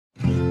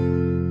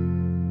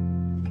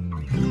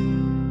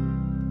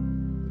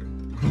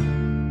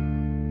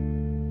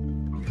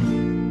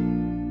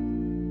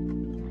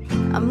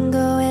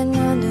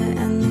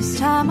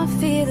time I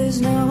feel there's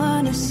no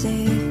one to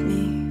save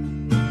me.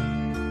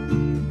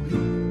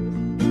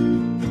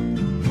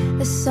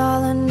 This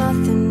all or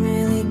nothing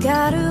really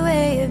got a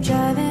way of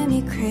driving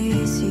me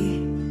crazy.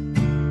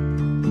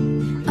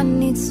 I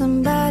need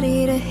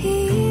somebody to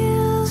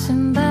heal,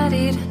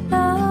 somebody to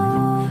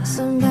know,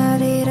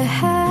 somebody to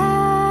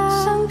have,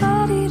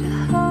 somebody to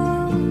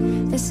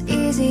hold. It's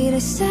easy to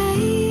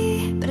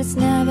say, but it's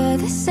never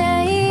the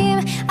same.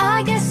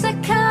 I guess I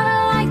kinda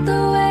like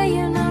the way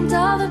you numbed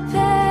all the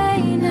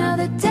pain. Now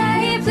the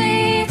day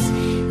bleeds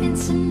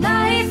into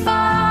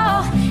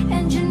nightfall,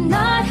 and you're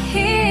not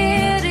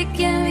here to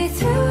get me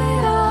through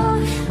it all.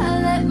 I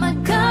let my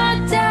guard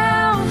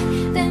down,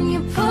 then you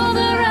pulled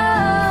the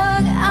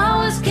rug. I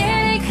was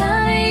getting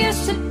kinda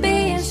used to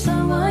being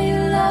someone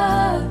you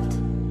loved.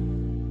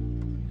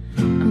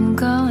 I'm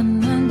going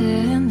under,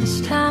 and this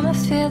time I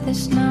feel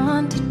there's no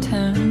one to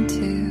turn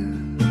to.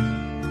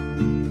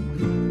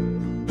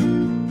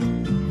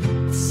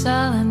 It's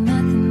all or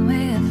nothing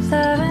way of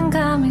loving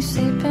got me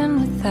sleeping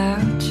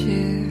without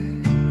you.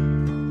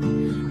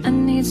 I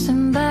need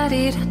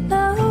somebody to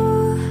know,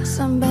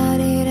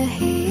 somebody to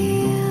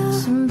heal,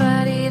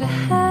 somebody to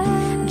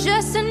have,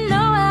 just to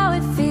know how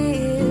it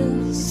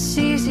feels. It's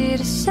easy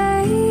to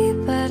say,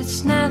 but it's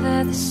never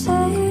the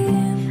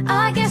same.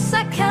 I guess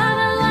I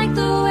kinda like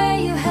the way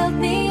you helped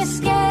me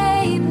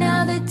escape.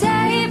 Now the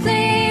day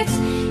bleeds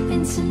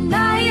into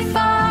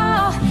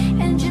nightfall,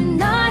 and you're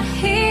not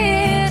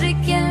here to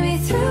get me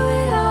through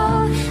it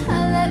all. I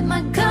let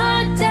my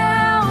guard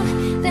down,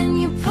 then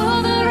you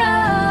pulled the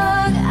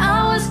rug. I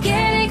was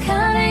getting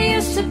kinda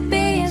used to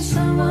being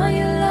someone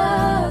you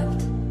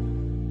loved.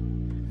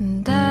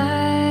 And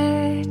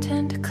I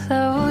tend to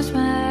close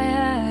my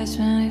eyes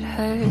when it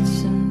hurts.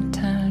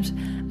 Sometimes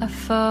I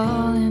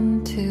fall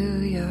into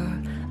your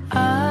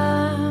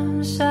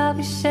arms. I'll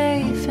be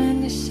safe in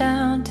your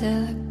sound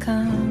till I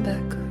come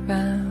back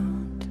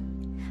around.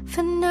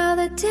 For now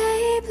the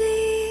day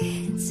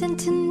bleeds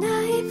into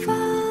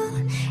nightfall,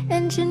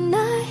 and you're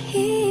not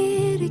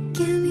here to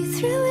get me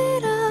through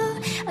it all.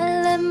 I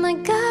let my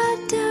guard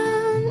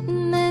down,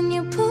 and then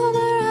you pulled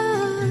the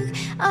rug.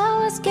 I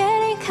was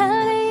getting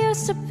kinda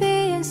used to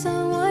being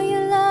someone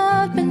you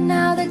loved. But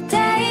now the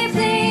day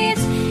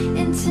bleeds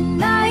into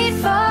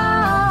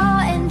nightfall,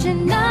 and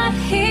you're not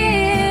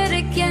here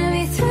to get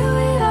me through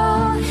it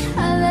all.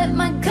 I let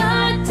my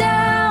guard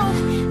down,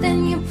 then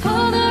you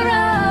pulled the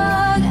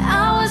rug.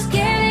 I was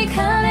getting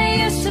kinda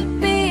used to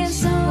being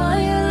someone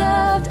you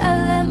loved. I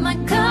let my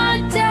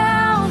guard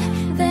down,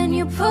 then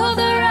you pulled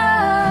the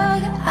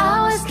rug. I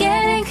was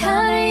getting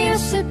kinda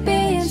used to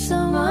being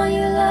someone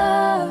you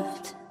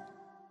loved.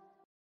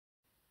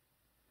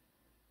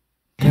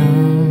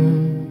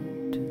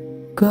 Don't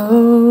go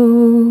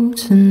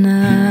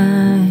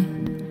tonight,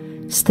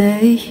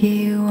 stay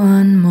here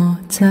one more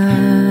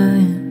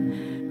time.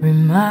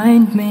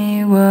 Remind me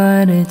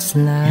what it's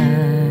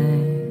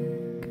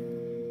like,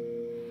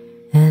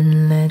 and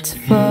let's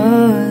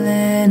fall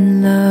in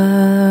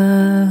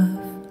love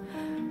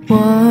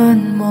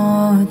one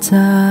more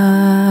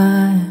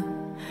time.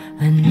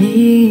 I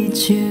need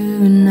you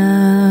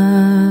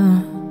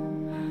now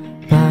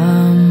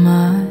by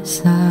my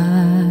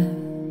side.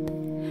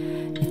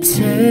 It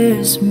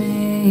tears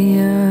me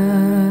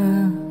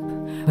up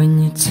when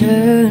you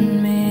turn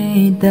me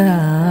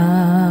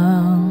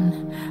down.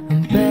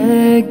 I'm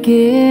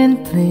begging,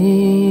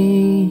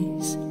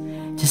 please,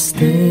 just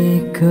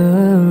stick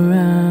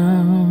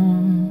around.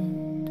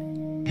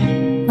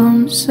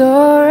 I'm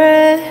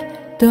sorry,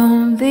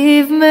 don't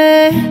leave me.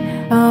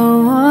 I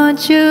want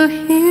you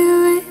here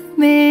with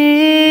me.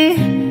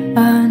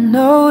 I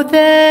know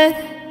that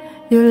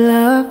your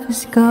love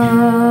is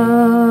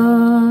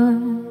gone.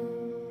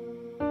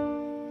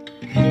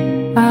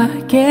 I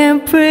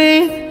can't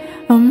breathe,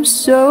 I'm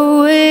so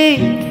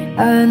weak.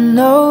 I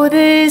know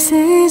this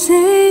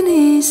isn't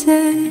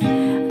easy.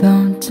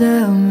 Don't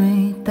tell me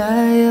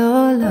that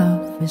your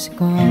love is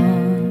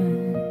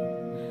gone,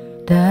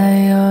 that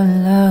your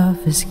love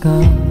is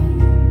gone.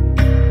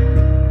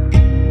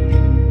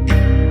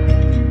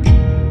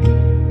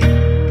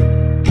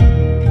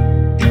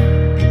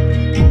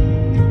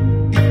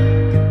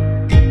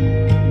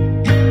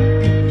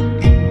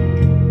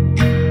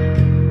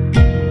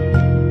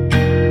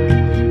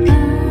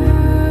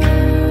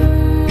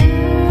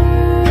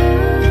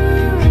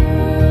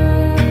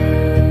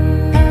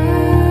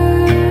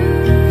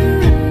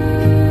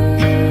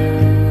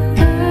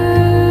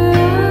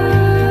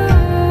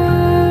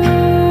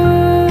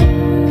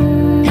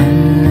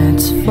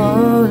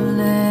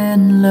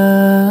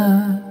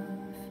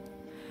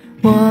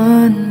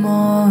 One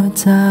more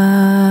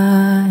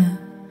time,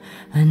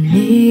 I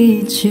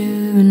need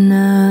you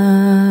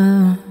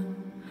now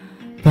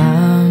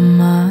by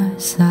my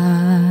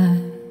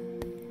side.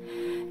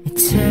 It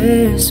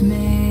tears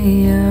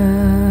me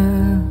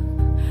up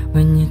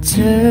when you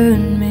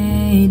turn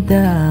me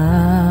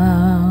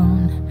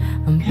down.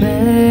 I'm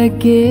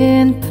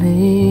begging,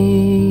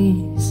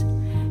 please,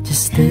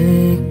 just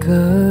stick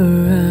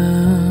around.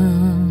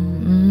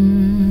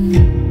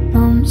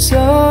 I'm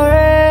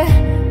sorry,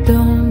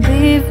 don't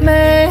leave me.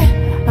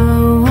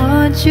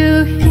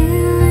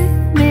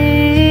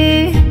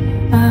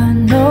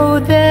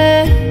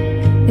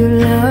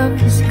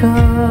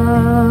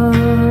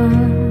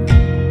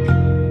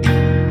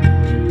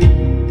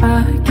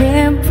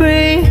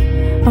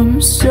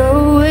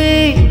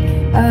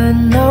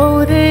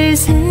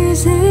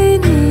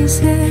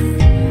 say,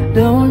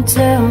 don't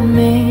tell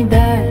me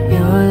that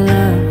your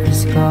love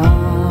is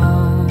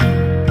gone,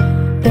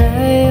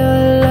 that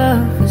your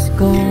love is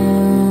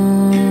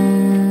gone,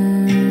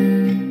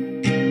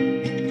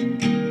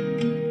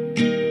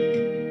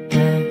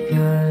 that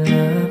your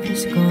love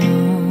is gone.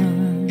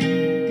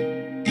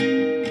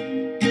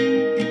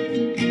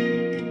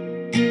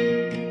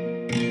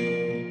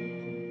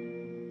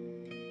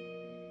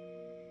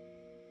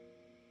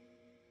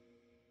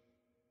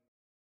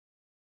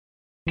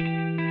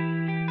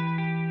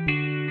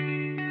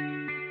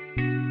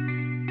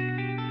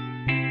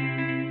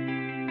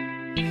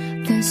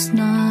 This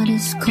night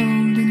is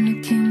cold in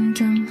the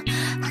kingdom.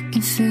 I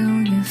can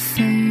feel you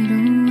fade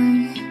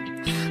away.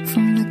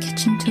 From the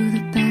kitchen to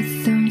the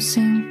bathroom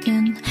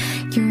sinking,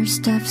 your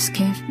steps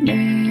keep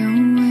me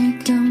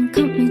awake. Don't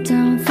cut me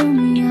down, throw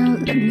me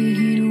out, let me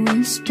hear the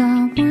waste.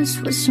 I once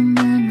was a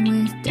man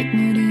with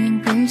dignity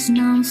and grace.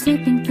 Now I'm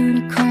slipping through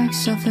the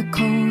cracks of a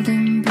cold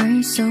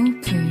embrace. So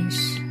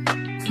please,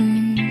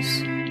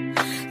 please,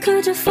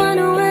 could you find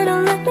a way to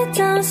let me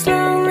down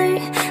slowly?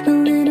 A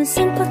little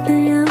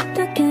sympathy out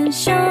there can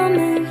show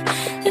me.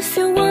 If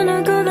you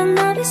wanna go, then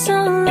I'll be so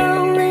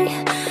lonely.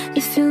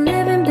 If you're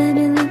living,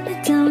 baby, let me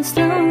down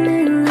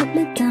slowly. Let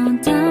me down,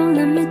 down,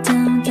 let me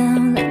down,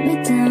 down, let me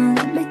down,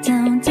 let me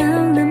down,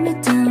 down, let me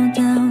down,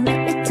 down, let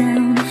me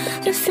down.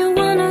 If you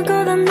wanna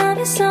go, then I'll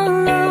be so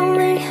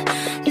lonely.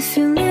 If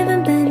you're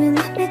living, baby,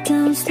 let me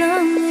down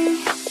slowly.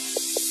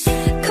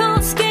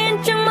 Cold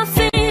skin to my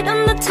feet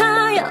on the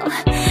tile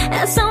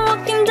as I'm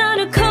walking down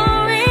the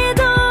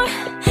corridor.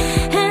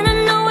 And I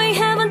know we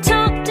haven't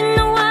talked in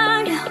a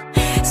while,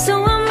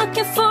 so I'm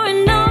looking for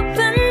an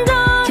open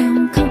door.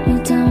 Can't cut me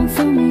down,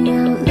 throw me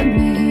out, let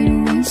me hear the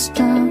waste.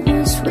 I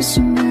once was a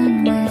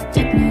man with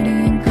dignity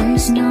and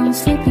grace. Now I'm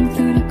slipping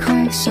through the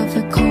cracks of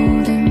a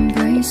cold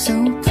embrace. So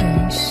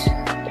please,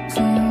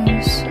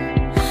 please,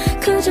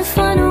 could you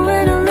find a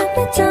way to let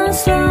me down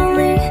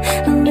slowly?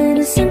 A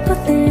little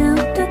sympathy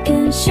out there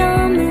can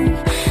show me.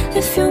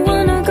 If you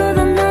wanna go,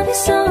 then I'll be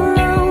so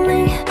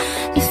lonely.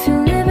 If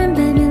you're living,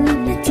 baby, let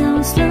me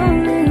down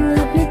slowly.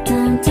 Let me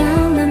down,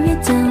 down, let me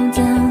down,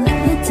 down, let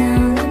me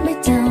down, let me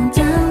down,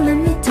 down, let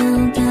me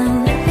down,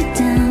 down, let me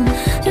down.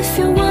 If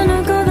you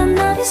wanna go, then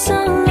I'll be so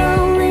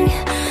lonely.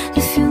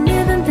 If you're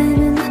living,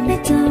 baby, let me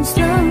down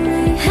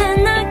slowly.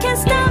 And I can't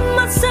stop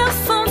myself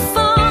from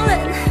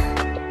falling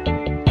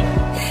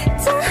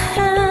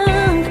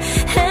down.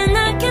 And I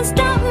can't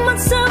stop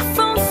myself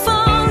from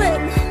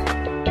falling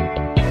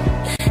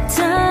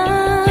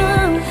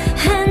down.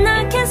 And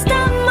I can't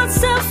stop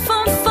myself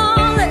from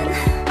falling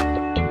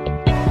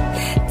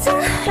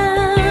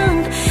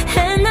down.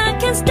 And I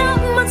can't stop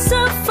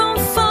myself from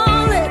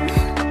falling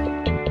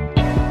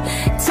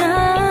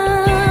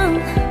down.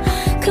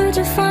 Could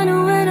you find a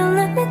way to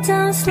let me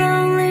down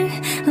slowly?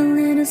 A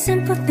little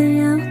sympathy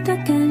out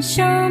there can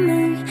show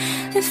me.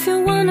 If you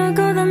wanna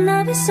go, then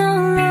I'll be so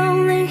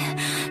lonely.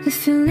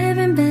 If you're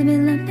living, baby,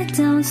 let me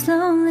down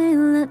slowly.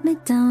 Let me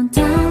down,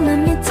 down, let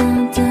me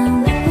down,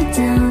 down, let me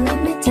down, let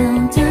me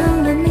down,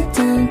 down, let me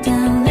down,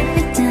 down, let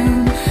me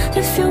down.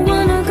 If you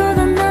wanna go,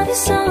 then I'll be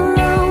so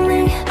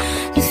lonely.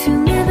 If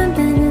you're living,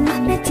 baby,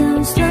 let me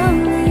down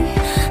slowly.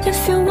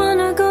 If you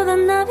wanna go,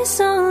 then I'll be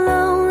so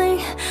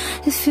lonely.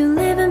 If you're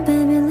living,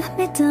 baby, let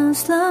me down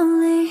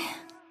slowly.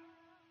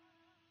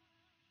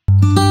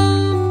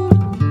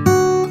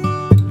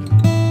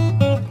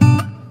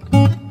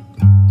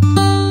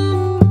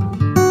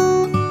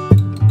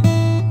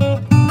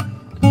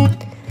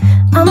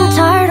 I'm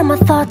tired of my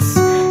thoughts,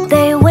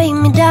 they weigh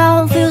me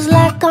down, feels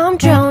like I'm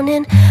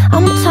drowning.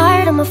 I'm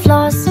tired of my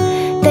flaws,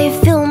 they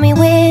fill me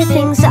with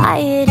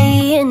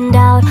anxiety and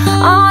doubt.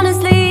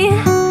 Honestly,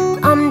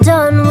 I'm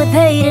done with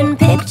hating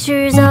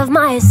pictures of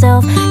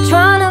myself,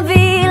 trying to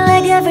be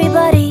like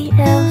everybody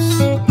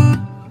else.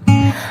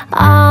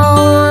 I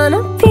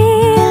wanna be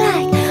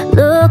like,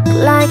 look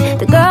like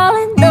the girl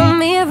in the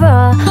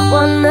mirror,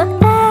 wanna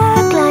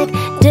act like,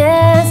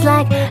 dance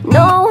like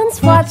no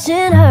one's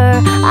watching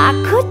her. I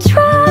could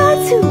try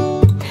to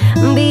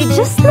be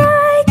just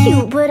like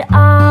you, but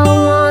I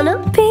wanna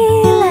be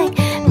like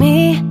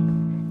me,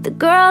 the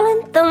girl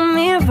in the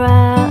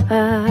mirror,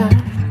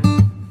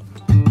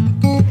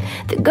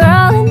 the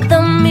girl in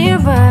the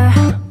mirror.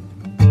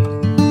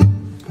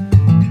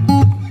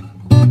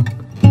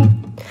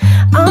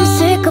 I'm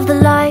sick of the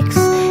likes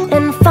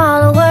and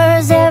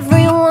followers,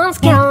 everyone's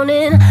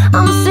counting.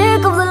 I'm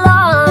sick of the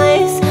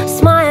lies,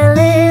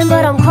 smiling,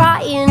 but I'm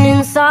crying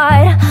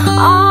inside.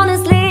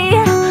 Honestly,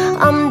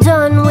 I'm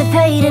done with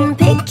hating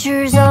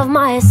pictures of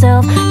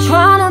myself,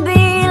 trying to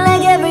be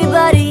like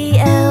everybody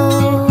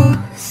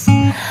else.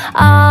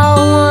 I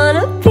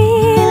wanna be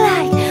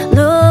like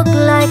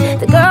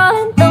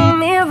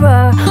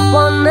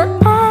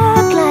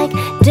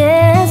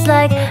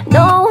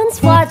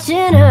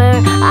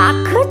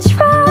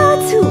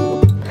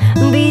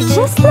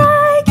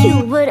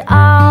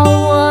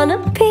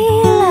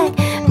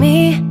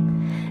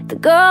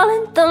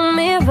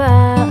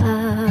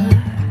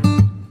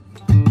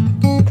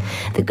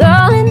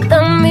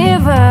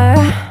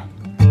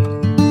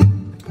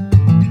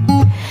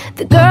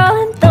the girl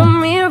in the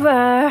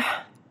mirror.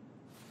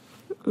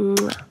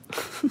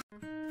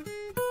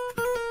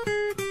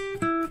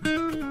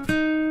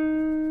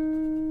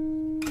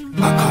 I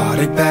caught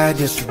it bad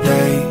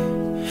yesterday.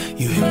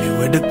 You hit me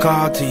with a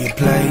call to your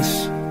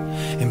place.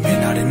 Ain't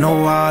been out in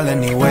a while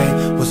anyway.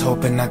 Was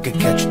hoping I could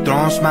catch you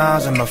throwing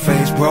smiles in my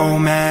face.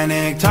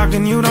 Romantic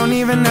talking, you don't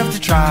even have to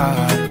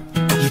try.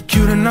 You're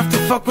cute enough to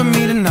fuck with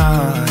me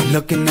tonight.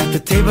 Looking at the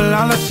table,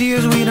 all I see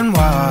is weed and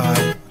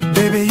wine.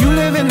 Baby, you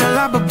living a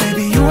lot, but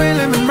baby, you ain't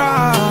living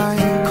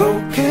right.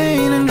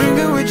 Cocaine and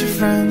drinking with your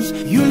friends.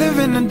 You live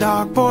in the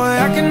dark, boy,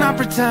 I cannot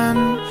pretend.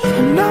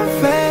 I'm not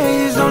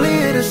fazed, only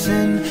here to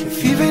sin.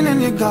 If even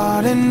in your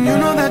garden, you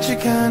know that you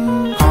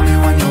can. Call me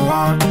when you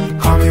want,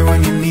 call me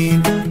when you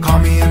need. Call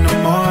me in the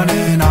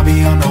morning, I'll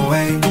be on the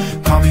way.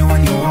 Call me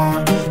when you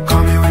want,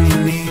 call me when you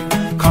need.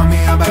 Call me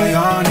out by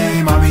your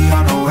name, I'll be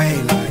on the way.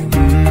 Like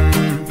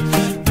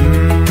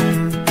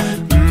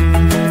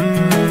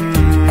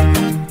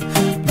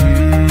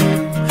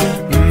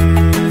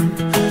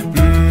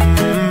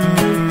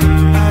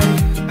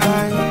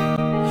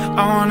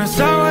I wanna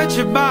sell what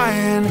you're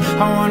buying.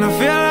 I wanna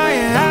feel like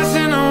your ass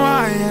in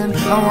Hawaiian.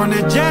 I want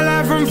the jet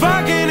lag from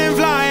fucking and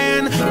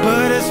flying.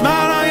 Put a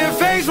smile on your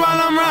face while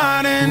I'm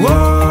riding.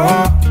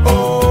 Whoa,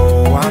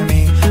 oh, I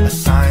mean a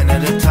sign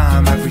at a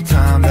time. Every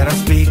time that I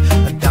speak,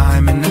 a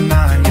dime and a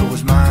nine. It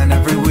was mine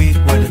every week.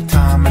 With a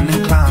time and a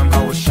climb,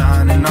 God was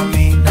shining on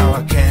me. Now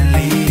I can't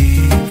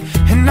leave,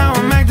 and now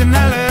I'm acting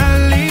hella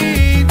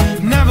elite.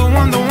 Never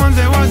won the ones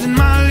that wasn't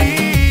my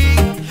league.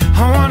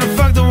 I wanna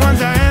fuck the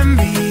ones I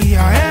envy.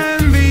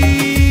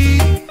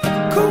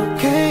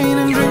 Cocaine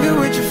and drinking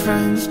with your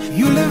friends.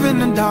 You live in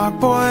the dark,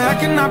 boy, I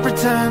cannot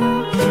pretend.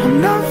 I'm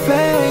not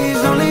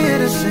fazed, only here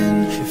to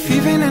sin. If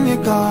even in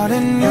your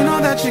garden, you know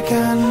that you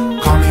can.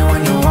 Call me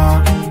when you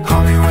want,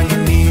 call me when you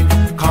need.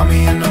 Call me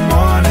in the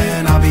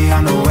morning, I'll be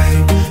on the way.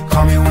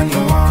 Call me when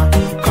you want,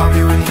 call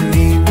me when you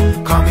need.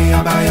 Call me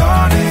out by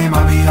your name,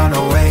 I'll be on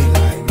the way.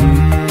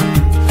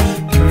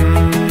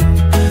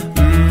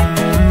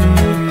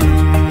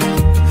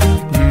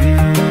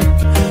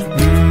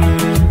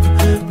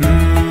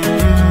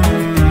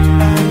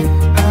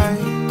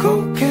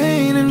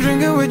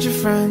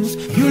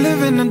 You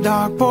live in the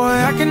dark, boy,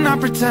 I cannot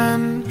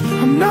pretend.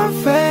 I'm not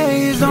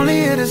fazed, only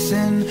here to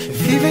sin.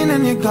 If even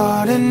in your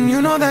garden,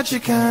 you know that you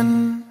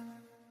can.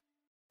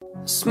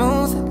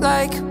 Smooth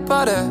like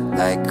butter,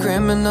 like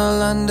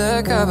criminal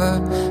undercover.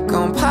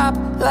 Gon' pop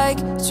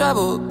like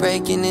trouble,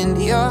 breaking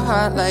into your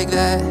heart like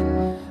that.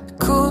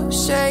 Cool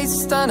shade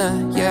stunner,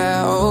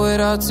 yeah, I owe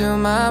it all to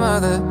my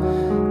mother.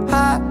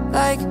 Hot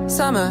like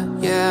summer,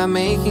 yeah,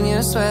 making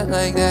you sweat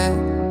like that.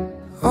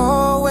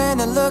 Oh,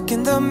 when I look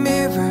in the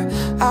mirror,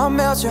 I'll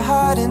melt your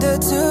heart into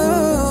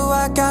two.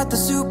 I got the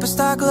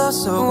superstar glow,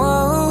 so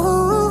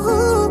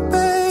whoa,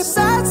 babe.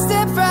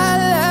 Sidestep right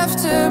left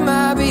to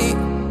my beat.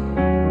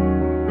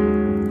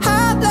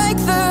 Hot like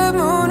the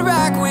moon,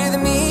 rock with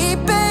me,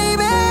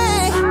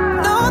 baby.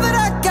 Know that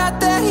I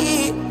got that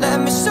heat. Let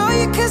me show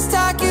you, 'cause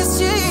talk is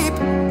cheap.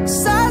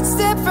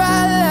 Sidestep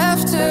right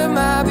left to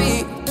my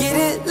beat. Get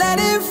it, let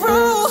it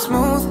roll.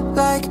 Smooth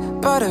like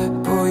butter,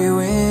 pull you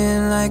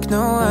in like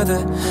no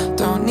other.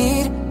 Don't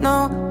need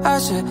no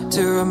usher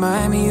to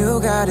remind me you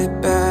got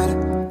it bad.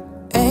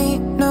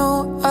 Ain't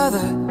no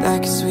other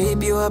that can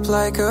sweep you up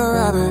like a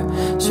rubber.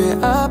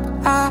 Straight up,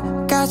 I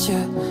got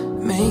you,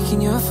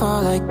 making you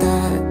fall like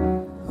that.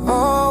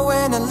 Oh,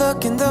 when I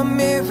look in the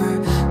mirror,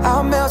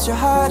 I'll melt your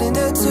heart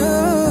into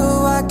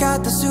two. I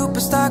got the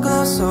superstar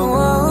glow, so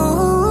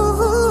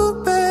whoa,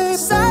 babe.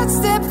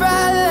 Sidestep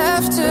right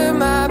left to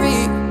my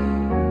beat.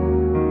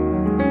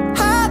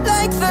 Hot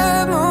like the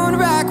moon,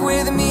 rock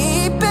with me,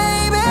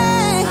 baby.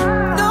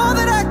 Know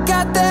that I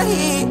got that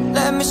heat.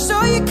 Let me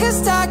show you, 'cause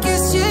talk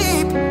is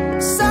cheap.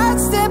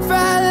 Sidestep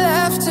right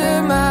left to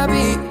my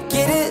beat.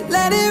 Get it,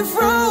 let it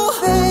roll,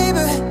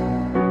 baby.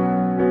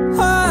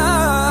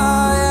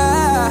 Oh,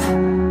 yeah.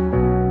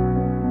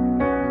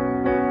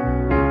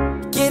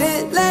 Get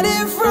it, let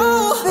it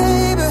roll,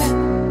 baby.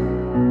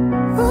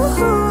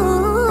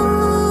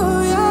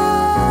 Ooh,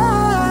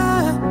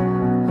 yeah.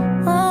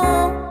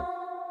 Oh.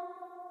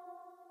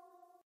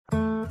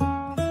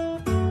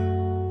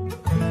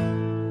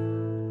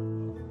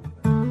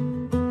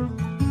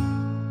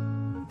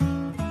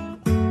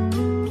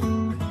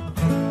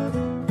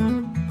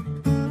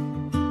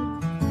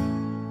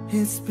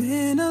 It's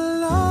been a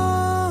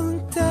long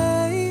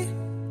day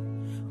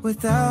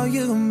without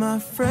you, my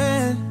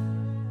friend.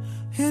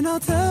 And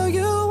I'll tell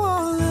you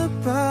all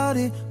about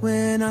it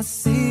when I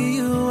see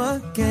you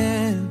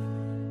again.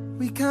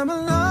 We come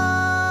a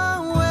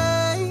long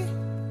way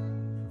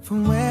from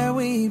where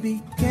we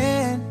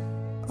began.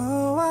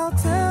 Oh, I'll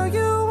tell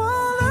you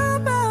all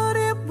about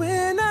it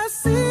when I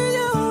see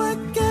you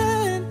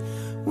again.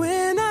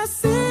 When I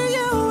see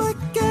you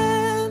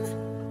again.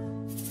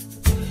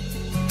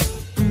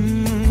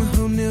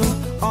 Who knew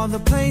all the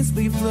planes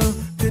we flew,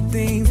 good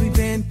things we've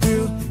been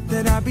through,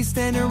 that I'd be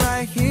standing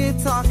right here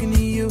talking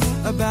to you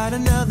about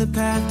another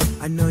path.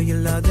 I know you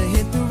love to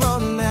hit the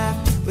road and laugh,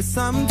 but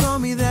something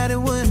told me that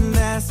it wouldn't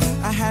last.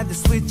 I had to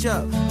switch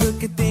up,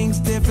 look at things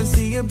different,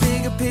 see a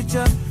bigger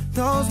picture.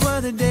 Those were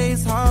the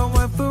days, hard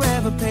work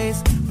forever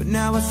pays, but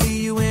now I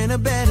see you in a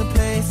better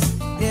place,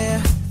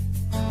 yeah.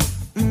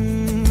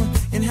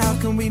 And how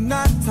can we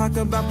not talk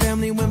about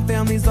family when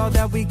family's all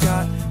that we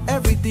got?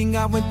 Everything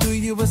I went through,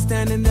 you were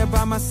standing there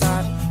by my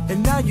side,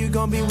 and now you're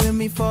gonna be with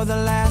me for the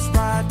last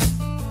ride.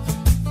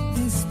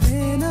 It's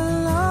been a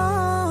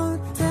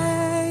long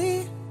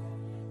day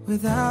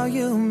without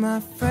you, my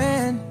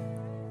friend,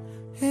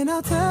 and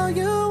I'll tell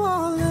you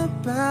all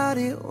about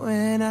it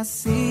when I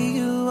see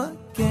you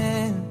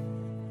again.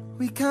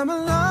 We come a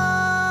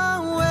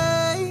long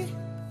way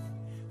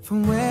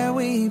from where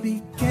we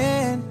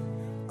began.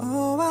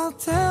 Oh, I'll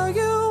tell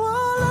you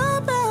all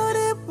about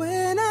it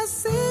when I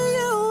see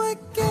you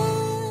again.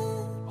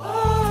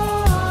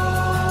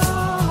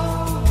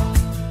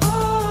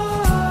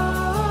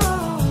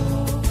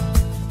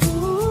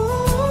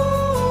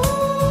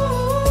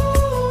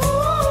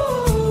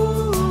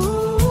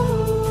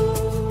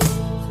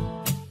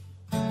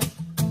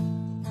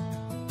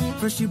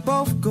 First you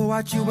both go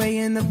out your way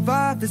and the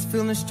vibe is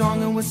feeling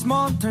strong, and what's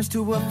small turns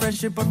to a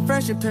friendship, but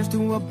friendship turns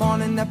to a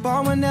bond, and that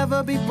bond will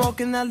never be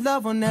broken, that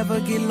love will never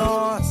get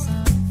lost.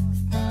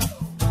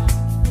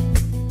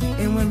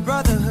 And when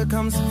brotherhood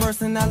comes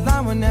first, and that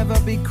line will never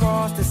be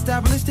crossed,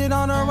 established it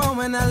on our own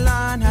when that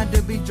line had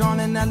to be drawn,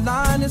 and that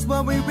line is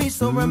what we reach,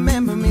 so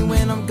remember me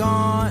when I'm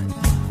gone.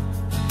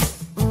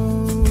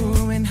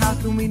 Ooh, and how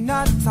can we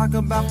not talk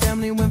about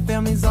family when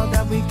family's all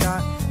that we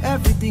got?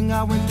 Everything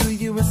I went through,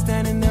 you were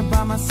standing there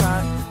by my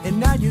side, and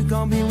now you're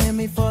gonna be with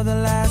me for the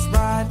last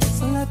ride.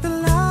 So let the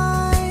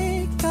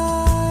light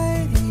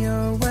guide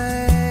your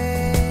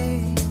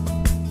way,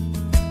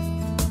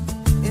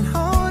 and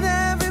hold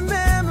every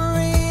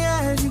memory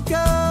as you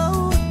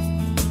go,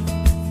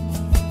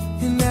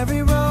 and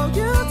every road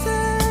you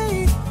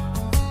take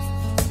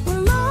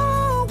will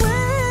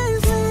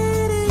always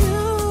lead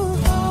you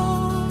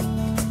home.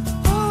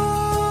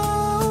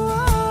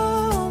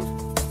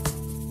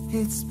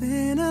 It's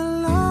been a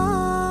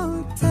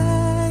long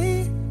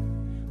day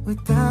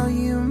without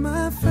you,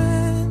 my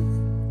friend,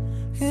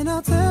 and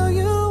I'll tell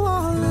you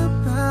all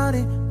about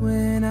it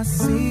when I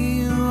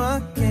see you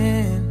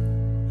again.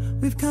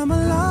 We've come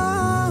a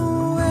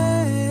long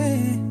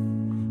way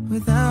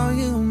without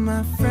you,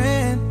 my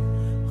friend.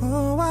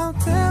 Oh, I'll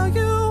tell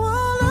you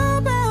all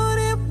about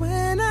it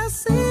when I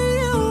see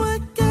you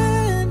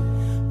again,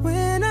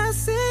 when I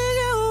see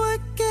you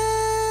again.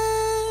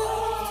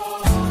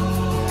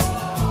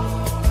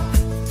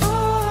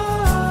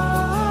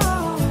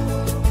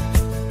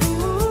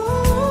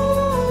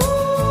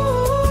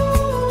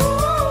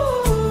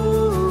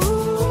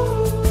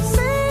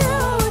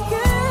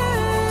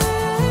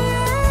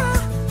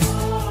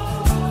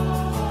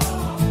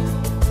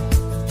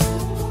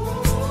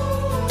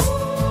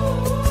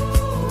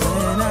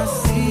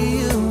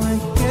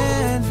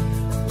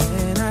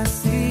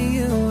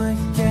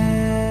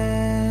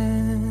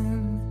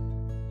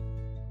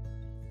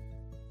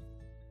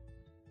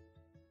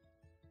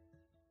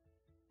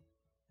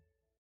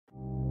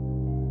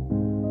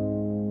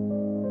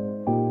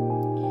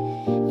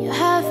 You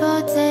have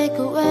a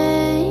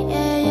takeaway,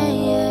 yeah, yeah,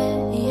 yeah,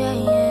 yeah,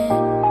 yeah.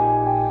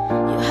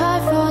 You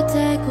have a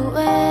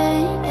takeaway,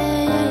 yeah,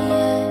 yeah,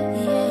 yeah,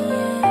 yeah,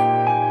 yeah.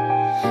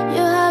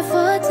 You have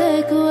a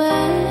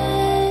takeaway,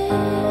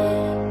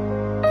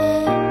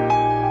 yeah.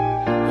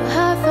 You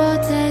have a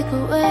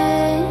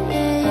takeaway,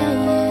 yeah, yeah,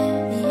 yeah,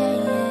 yeah,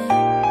 yeah.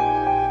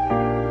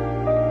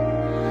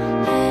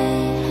 Hey,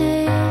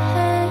 hey,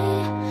 hey,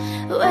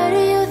 where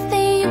do you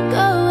think you're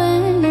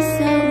going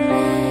so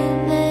late,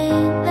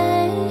 late,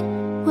 late?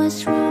 What's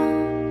wrong?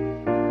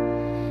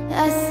 I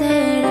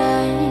said I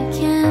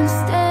can't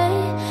stay.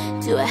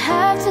 Do I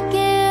have to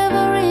give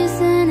a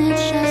reason?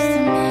 It's just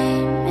a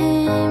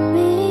name,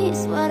 me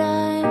is what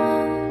I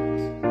want.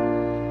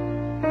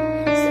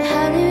 So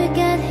how did we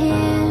get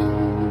here?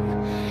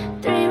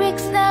 3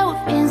 weeks now,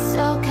 we've been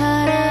so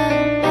caught up.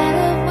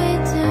 Better if we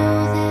do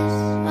this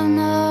on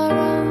our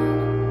own.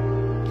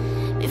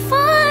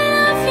 Before I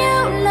love you,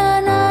 nah,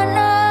 nah,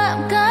 nah,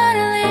 I'm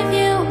gonna leave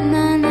you,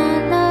 nah, nah,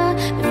 nah.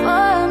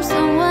 Before I'm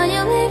someone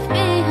you leave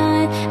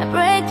behind, I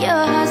break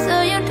your heart so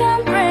you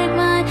don't break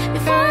mine.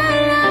 Before I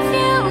love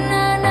you,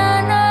 nah, nah,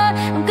 nah,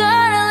 I'm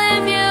gonna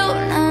leave you,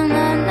 nah,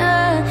 nah,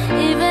 nah.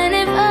 Even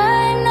if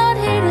I'm not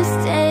here to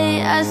stay,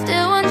 I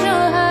still want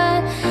your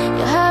heart.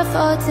 You have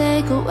all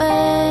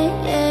takeaway,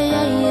 yeah,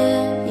 yeah,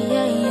 yeah,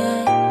 yeah,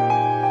 yeah.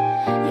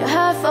 You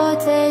have all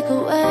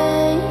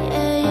takeaway,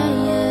 yeah, yeah,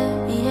 yeah,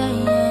 yeah,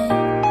 yeah.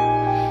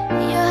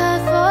 You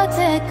have all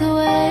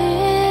takeaway,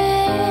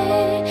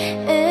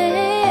 yeah,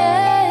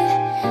 yeah.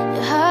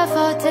 You have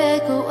all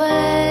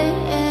takeaway,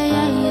 yeah,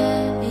 yeah, yeah,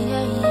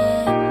 yeah,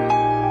 yeah.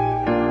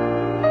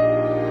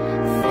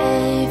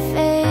 Faye,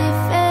 Faye,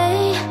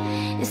 Faye,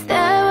 is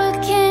that what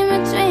came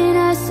between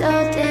us?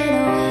 Oh, did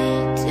we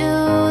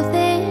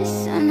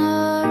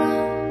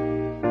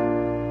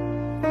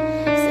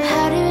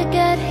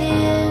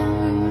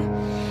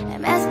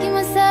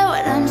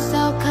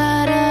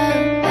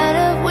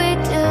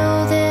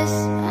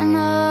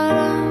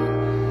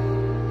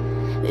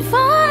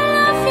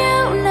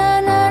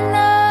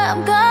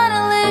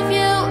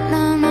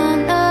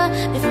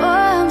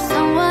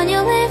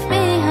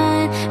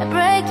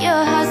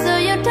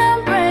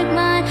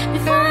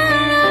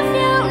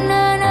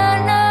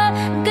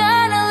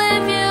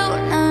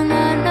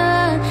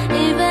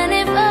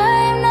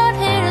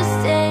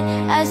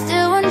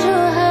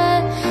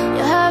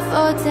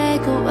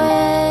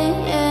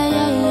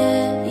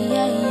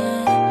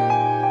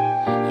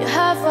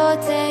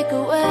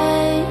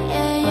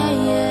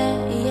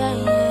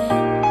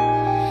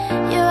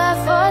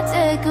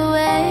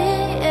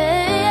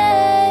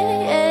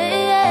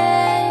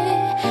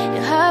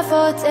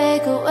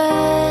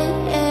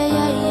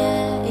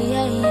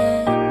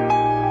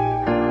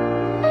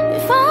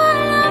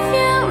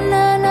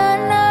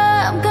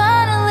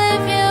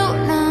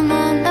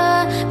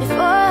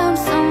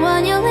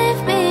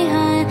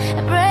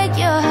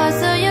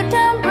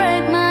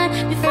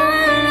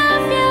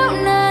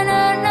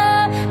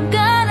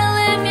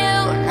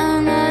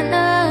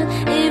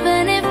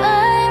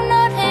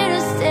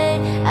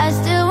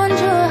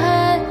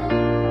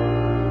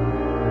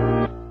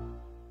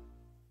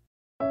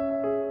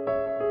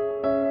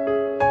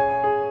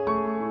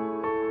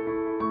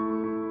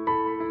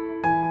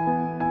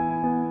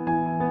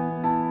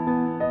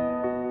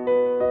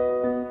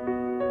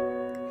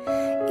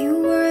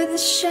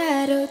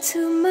shadow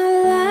to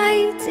my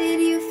light. Did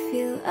you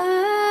feel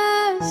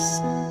us?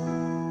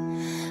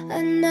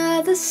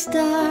 Another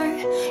star,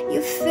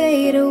 you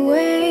fade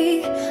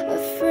away.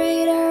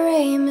 Afraid our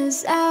aim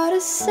is out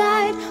of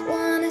sight.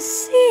 Wanna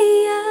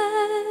see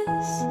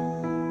us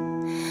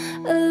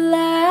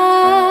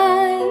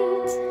alive.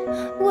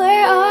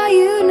 Where are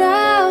you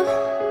now?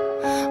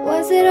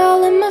 Was it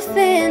all in my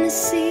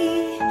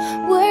fantasy?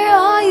 Where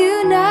are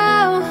you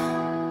now?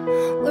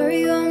 Were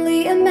you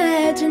only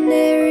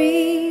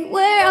imaginary?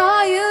 Where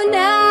are you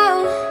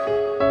now?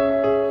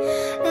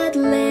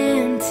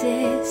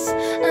 Atlantis,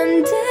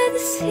 under the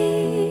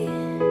sea,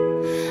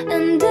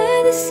 under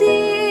the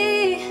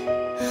sea.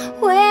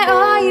 Where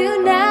are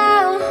you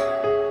now?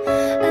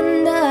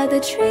 Another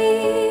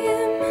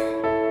dream.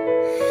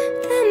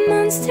 The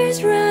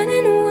monster's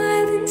running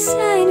wild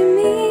inside of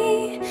me.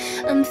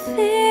 I'm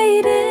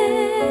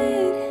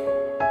faded,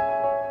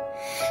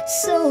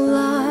 so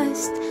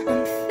lost,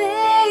 I'm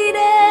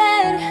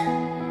faded,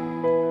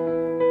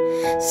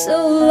 so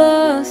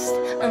lost,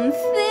 I'm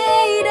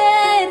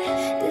faded.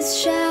 This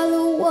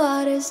shallow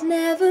water's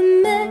never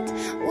meant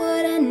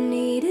what I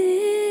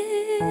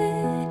needed.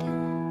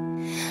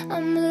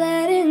 I'm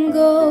letting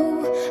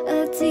go,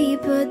 a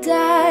deeper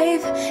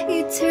dive,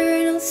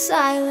 eternal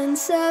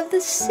silence of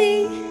the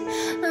sea.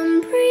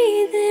 I'm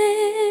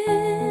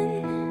breathing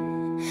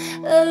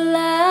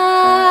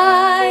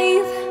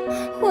alive.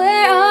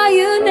 Where are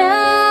you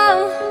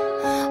now?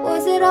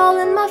 Was it all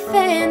in my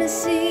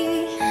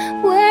fantasy?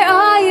 Where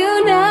are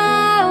you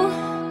now?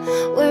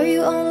 Were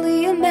you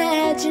only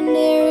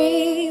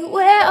imaginary?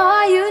 Where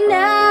are you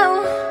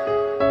now?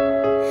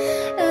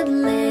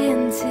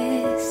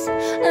 Atlantis,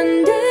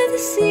 under the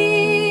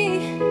sea,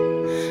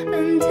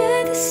 under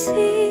the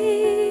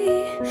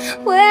sea.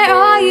 Where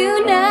are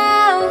you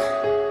now?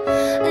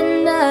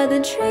 Another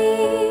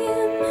dream.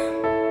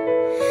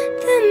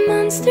 The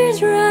monster's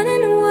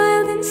running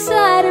wild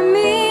inside of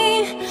me.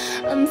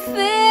 I'm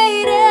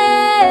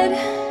faded,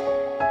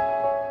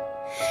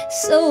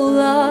 so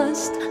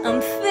lost, I'm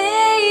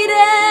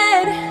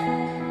faded,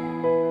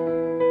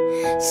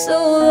 so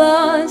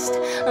lost,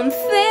 I'm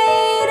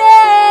faded,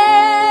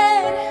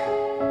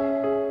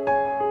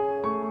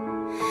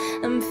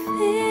 I'm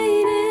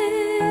faded,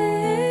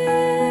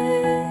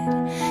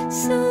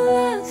 so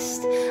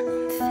lost,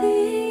 I'm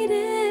faded.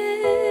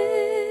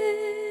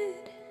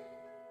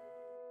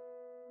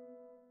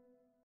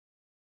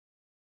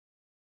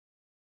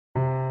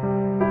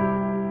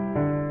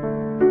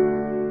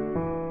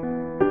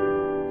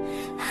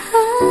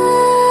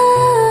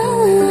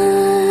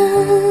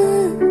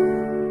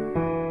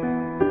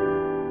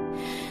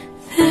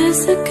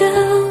 There's a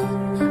girl,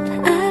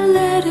 I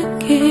let her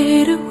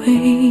get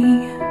away.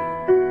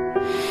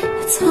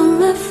 It's all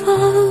my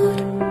fault,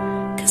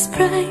 'cause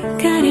pride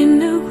got in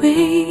the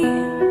way.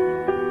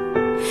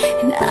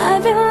 And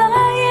I'd be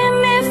lying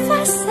if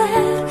I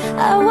said I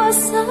was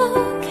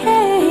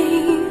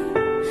okay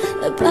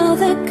about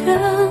that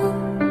girl,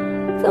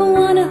 the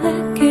one I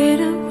let get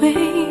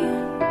away.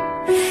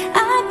 I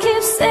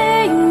keep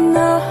saying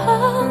no,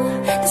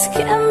 this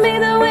can't be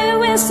the way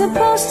we're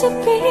supposed to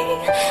be.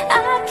 I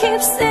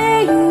keep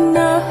saying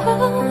no,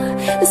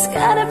 there's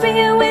gotta be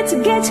a way to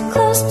get you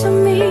close to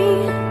me.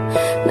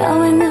 Now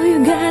I know you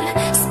gotta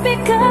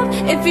speak up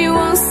if you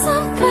want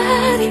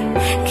somebody.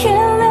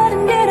 Can't let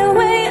him get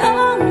away,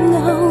 oh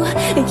no.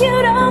 You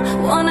don't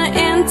wanna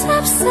end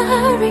up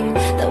sorry,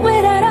 the way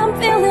that I'm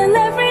feeling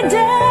every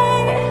day.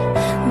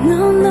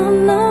 No, no,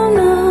 no,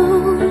 no.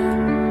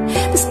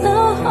 There's no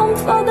home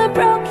for the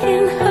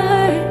broken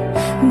heart.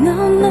 No,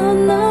 no,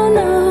 no,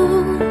 no.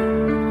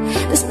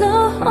 There's no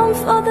home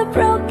for the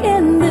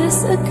broken.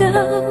 There's a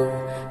girl,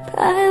 but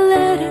I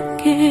let her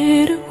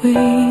get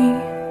away.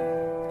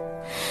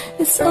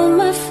 It's all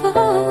my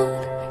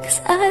fault, 'cause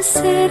I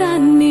said I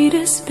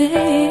needed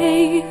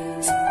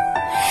space.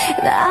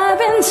 And I've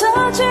been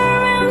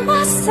torturing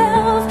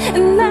myself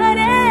night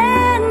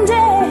and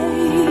day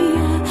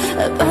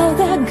about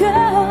that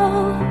girl,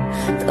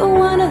 the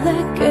one I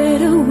let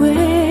get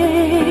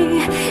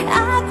away.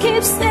 I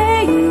keep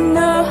saying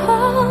no,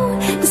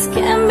 this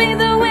can't be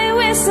the way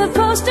we're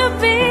supposed to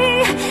be.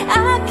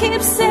 I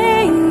keep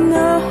saying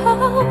no,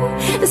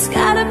 there's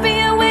gotta be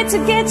a way to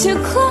get you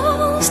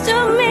close to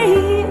me.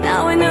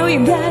 Now I know you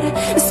gotta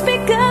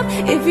speak up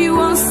if you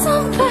want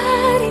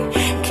somebody.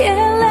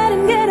 Can't let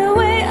him get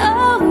away,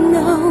 oh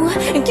no.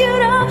 You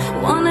don't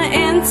wanna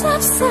end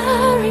up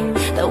sorry,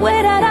 the way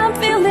that I'm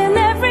feeling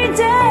every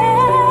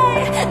day.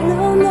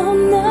 No, no,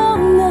 no,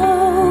 no.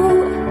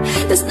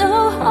 There's no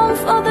home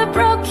for the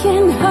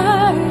broken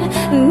heart.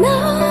 No,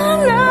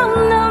 no,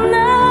 no,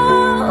 no.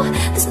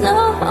 There's no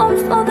home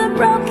for the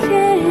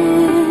broken.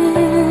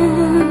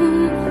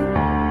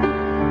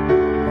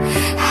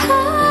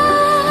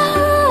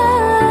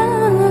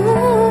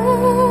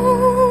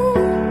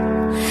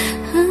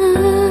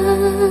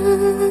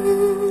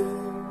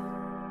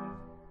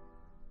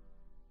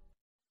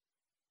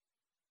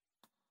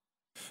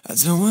 I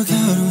don't work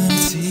hard when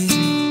it's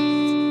easy,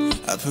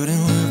 I put in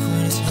work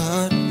when it's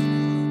hard.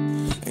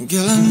 And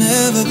girl, I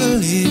never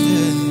believed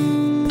it,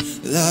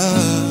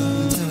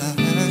 love till I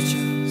had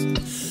you.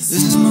 This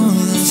is more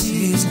than a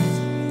season,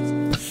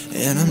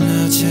 and I'm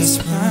not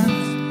just one.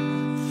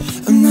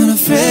 I'm not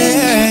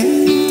afraid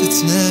to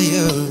tell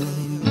you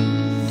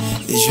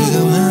that you're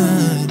the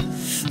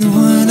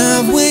one I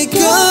wake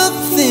up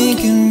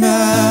thinking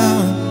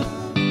about,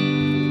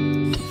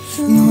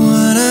 the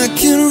one I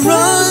can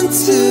run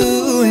to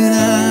when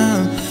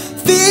I'm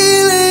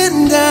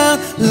feeling down.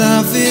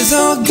 Life is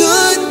all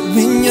good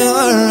when you're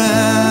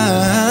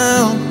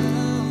around.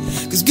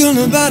 'Cause girl,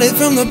 nobody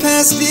from the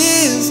past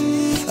is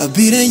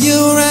beating you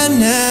right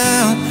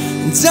now.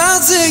 And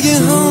I'll take you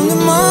home to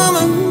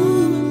mama,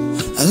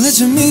 I'll let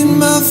you meet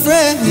my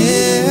friend,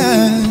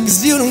 'cause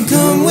you don't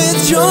come with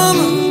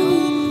drama.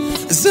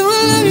 So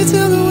I love you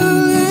till the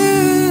world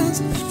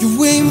ends. You're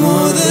way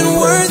more than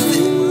worth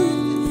it.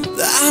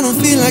 I don't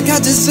feel like I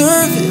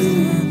deserve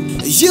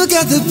it. You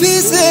got the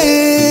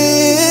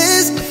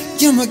pieces.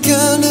 You're my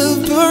kind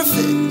of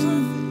perfect.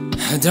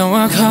 I don't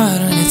work hard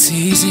when it's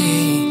easy,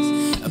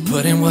 I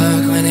put in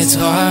work when it's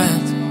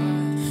hard.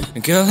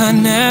 Girl, I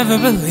never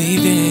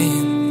believed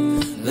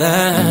in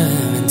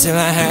love until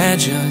I had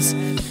yours.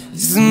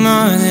 This is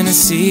more than a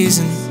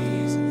season,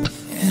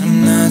 and I'm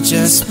not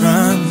just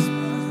sprung.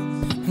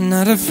 I'm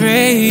not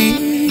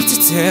afraid to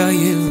tell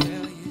you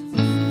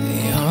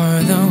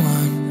you're the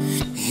one.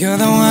 You're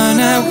the one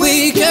I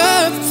wake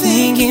up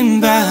thinking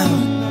about.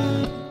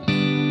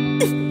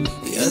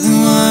 You're the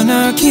one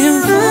I can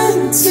run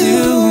to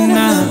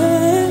now.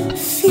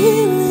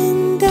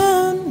 Feeling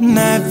down,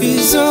 life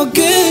is so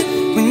good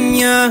when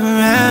you're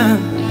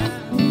around.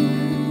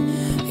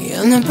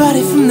 You're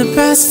nobody from the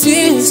past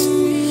is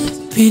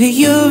pity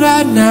you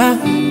right now.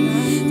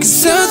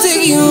 'Cause I'll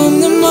take you home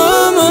to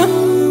mama,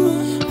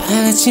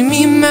 I'll let you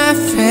meet my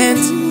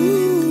friends,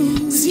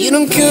 'cause you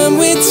don't come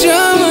with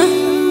drama.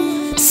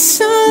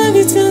 So I love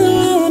you till the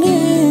world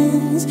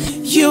ends.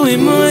 You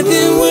ain't more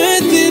than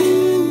worth it.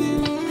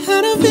 I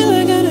don't feel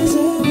like I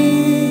deserve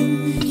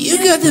it. You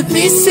got the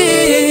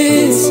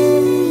pieces.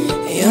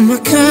 You're my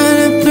kind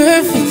of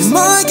perfect.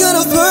 My kind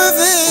of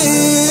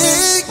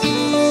perfect.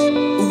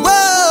 Whoa.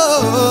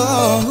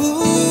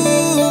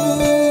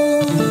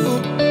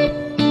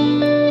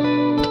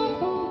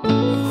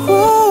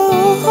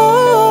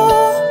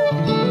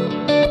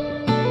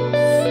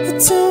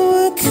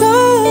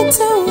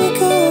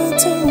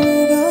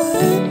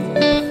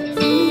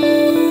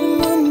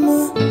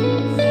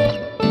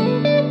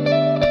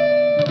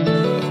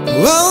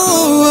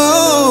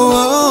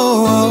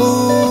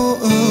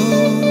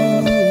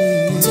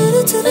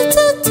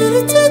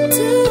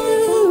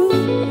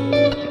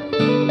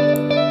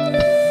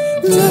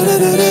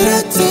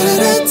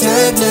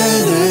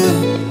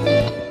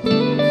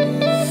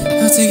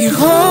 I'll take you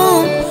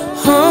home,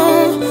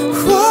 home,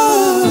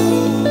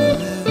 home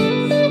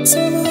to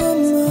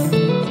mama.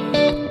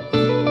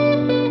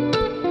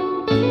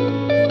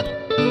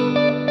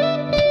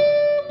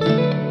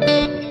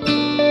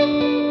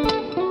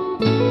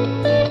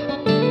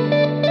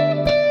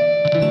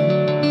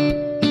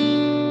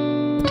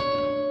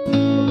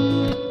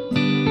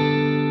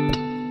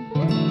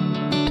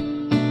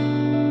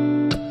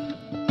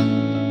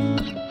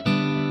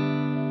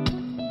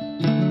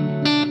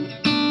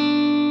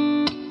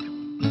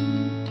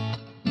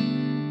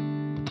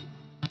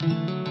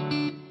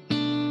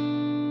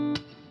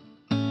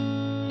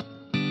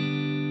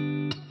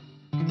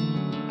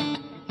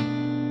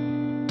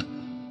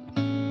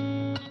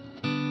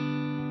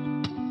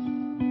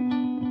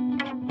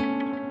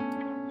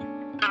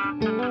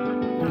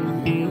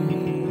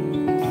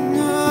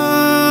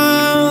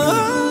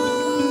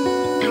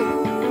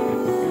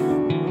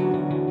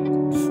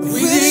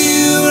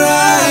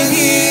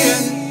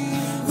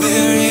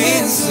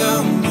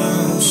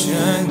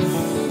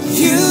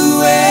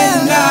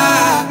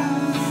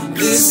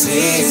 This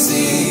is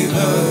the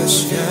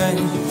ocean,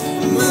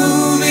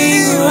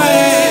 moving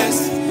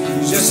west,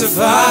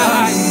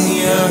 justifying the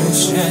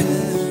ocean.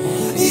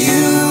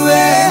 You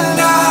and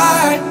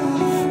I,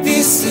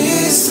 this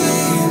is the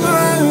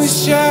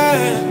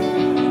ocean.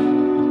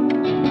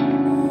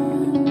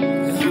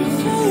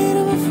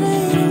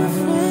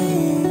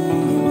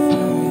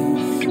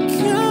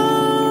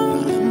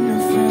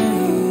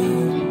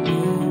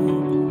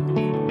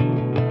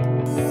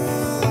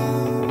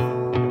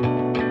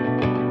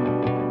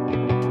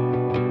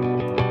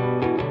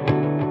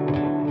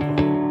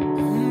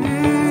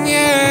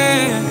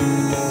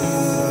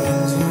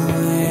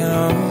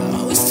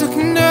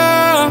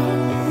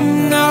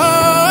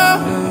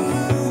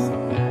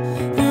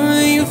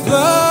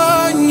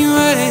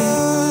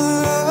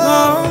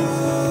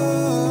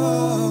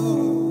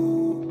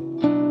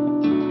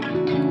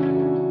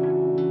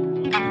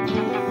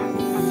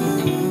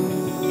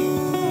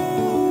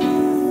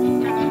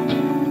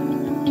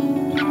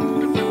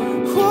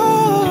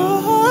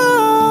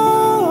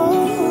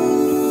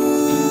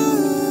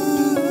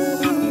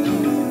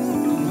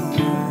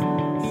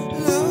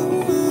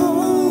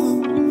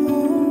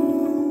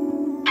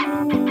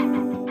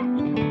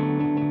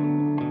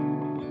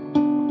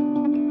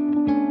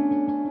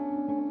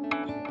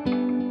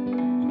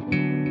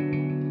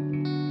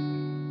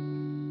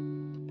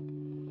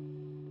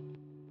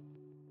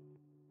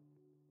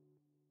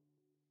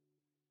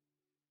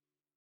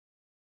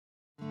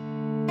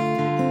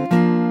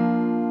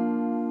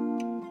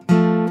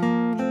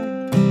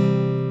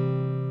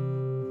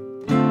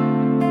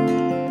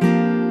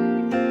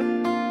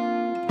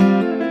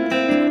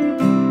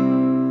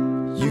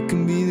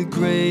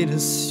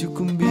 greatness. You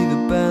can be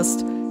the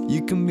best.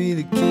 You can be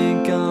the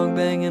King Kong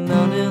banging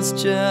on his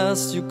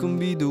chest. You can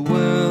be the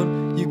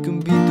world, you can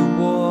beat the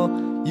war.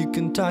 You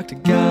can talk to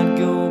God,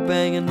 go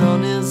banging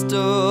on his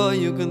door.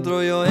 You can throw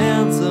your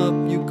hands up,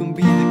 you can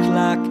be the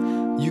clock.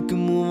 You can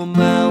move a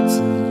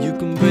mountain, you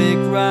can break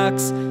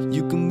rocks.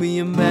 You can be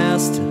a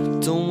master,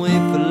 don't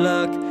wait for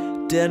luck.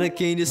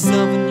 Dedicate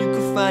yourself and you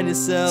can find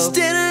yourself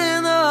standing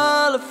in the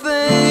Hall of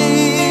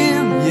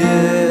Fame,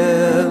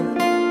 yeah.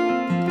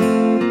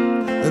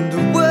 And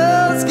the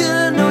world's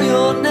gonna know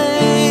your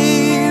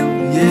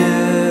name,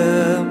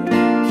 yeah.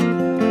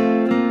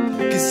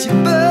 'Cause you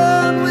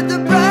burn with the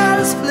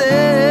brightest flame,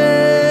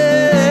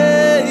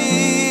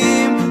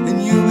 and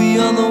you'll be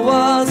on the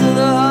walls of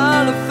the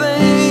Hall of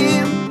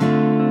Fame.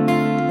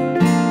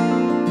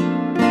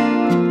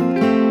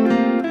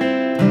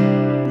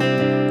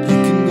 You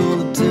can go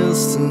the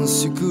distance,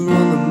 you could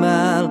run the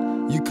mile.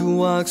 You could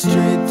walk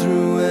straight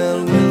through hell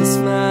with a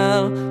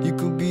smile. You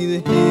could be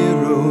the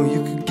hero,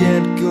 you could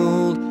get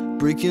gold,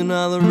 breaking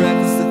all the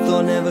records that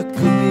thought never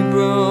could be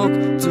broke.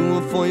 Do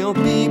it for your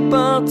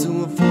people, do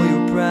it for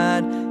your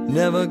pride.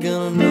 Never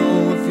gonna know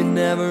if you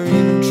never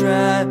even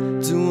try.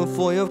 Do it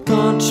for your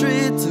country,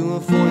 do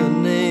it for your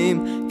name.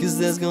 'Cause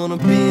there's gonna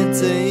be a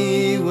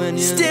day when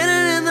you're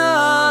standing in the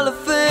Hall of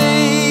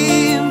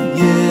Fame,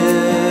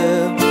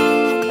 yeah.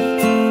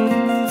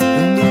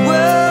 And the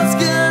world's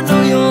gonna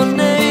know your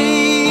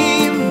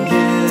name,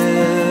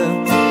 yeah.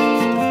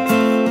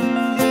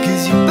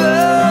 'Cause you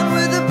burn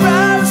with the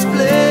brightest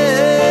flame,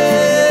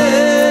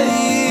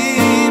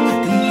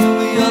 and you'll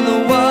be on the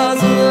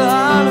walls of the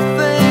Hall of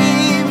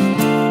Fame.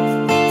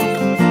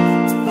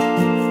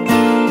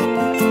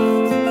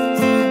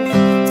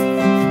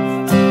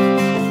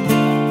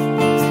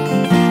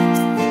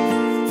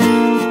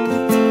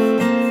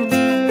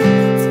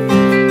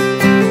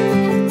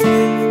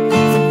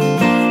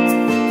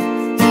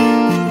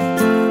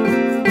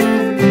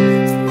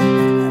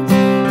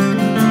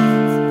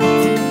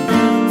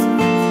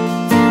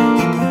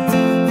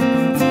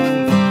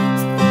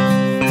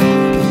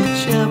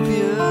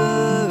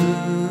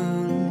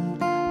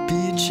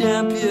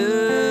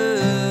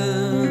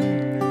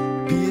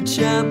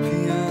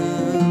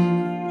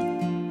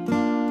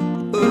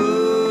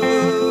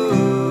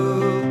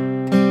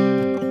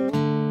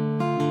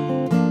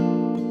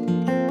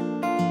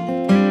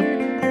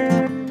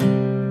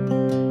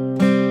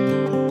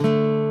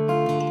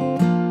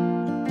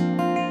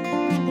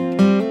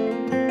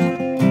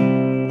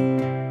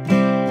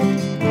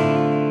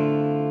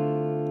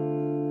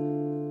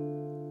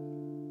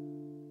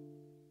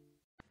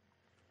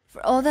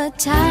 For all the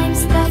times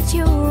that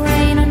you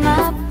rain on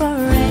my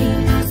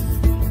parade,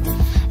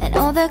 and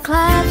all the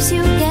claps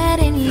you get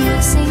in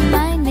using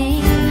my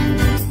name.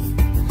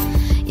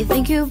 You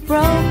think you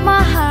broke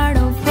my heart,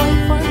 oh boy,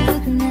 for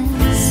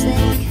goodness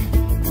sake.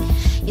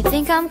 You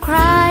think I'm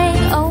crying,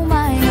 oh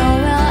my, oh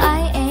well I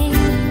ain't.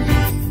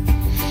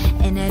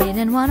 And I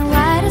didn't want to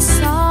write a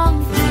song,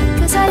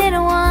 'cause I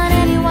didn't want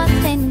anyone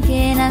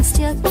thinking I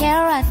still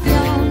care, I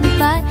don't.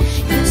 But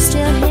you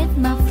still hit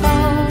my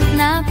phone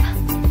up,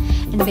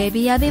 and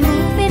baby, I'll be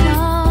moving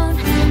on.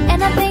 And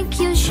I think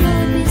you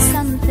should be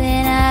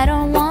something I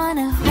don't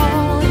wanna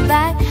hold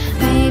back.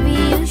 Maybe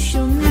you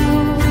should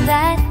know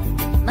that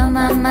my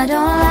mama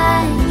don't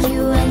like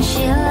you, and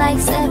she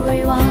likes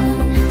everyone.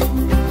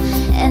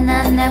 And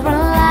I never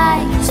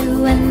like to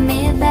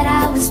admit that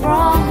I was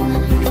wrong.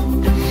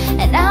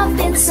 And I've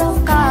been so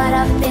caught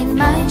up in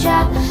my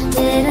job,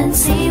 didn't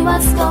see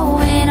what's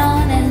going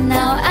on. And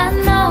now I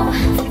know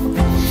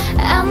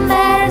I'm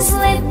better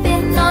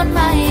sleeping on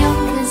my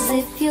own. 'Cause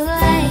if you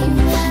like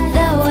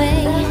the way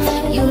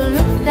you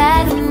look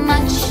that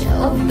much,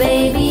 oh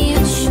baby,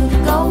 you should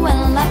go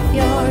and love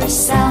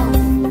yourself.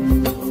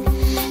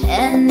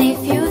 And if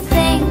you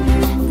think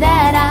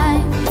that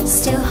I'm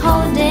still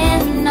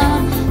holding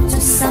on to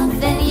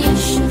something, you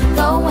should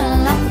go and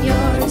love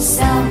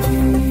yourself.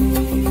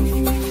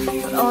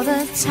 For all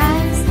the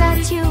times that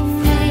you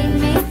made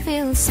me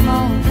feel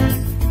small,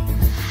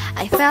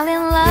 I fell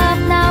in love,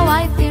 now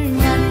I feel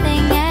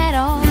nothing at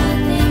all.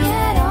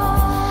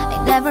 I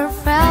never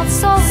felt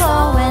so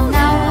low when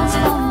I was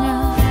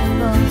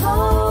vulnerable.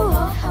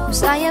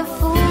 Was I a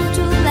fool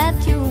to let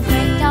you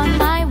break down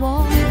my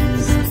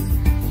walls?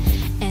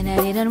 And I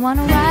didn't want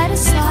to write a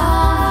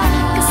song,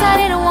 'cause I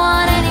didn't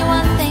want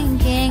anyone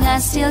thinking I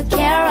still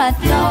care, I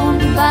don't.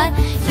 But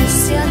you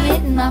still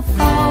hit my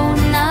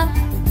phone up,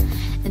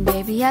 and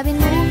baby, I've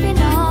been moving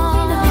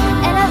on.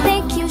 And I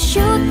think you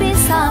should be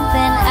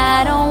something I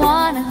don't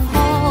wanna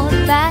hold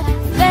back.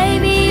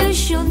 Baby, you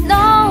should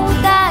know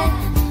that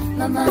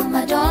my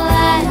mama don't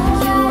like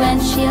you, and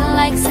she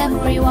likes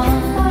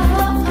everyone.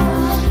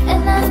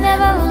 And I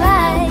never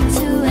like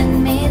to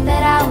admit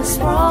that I was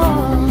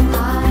wrong.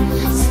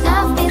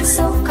 I've been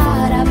so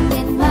caught up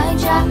in my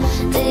job,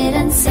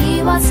 didn't see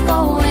what's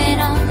going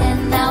on.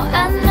 And now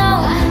I know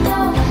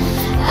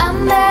I'm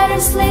better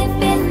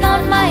sleeping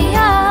on my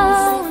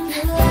own.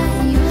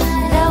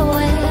 The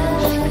way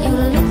you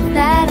look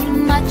that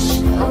much,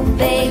 oh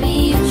baby,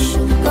 you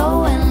should go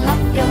and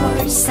love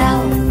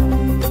yourself.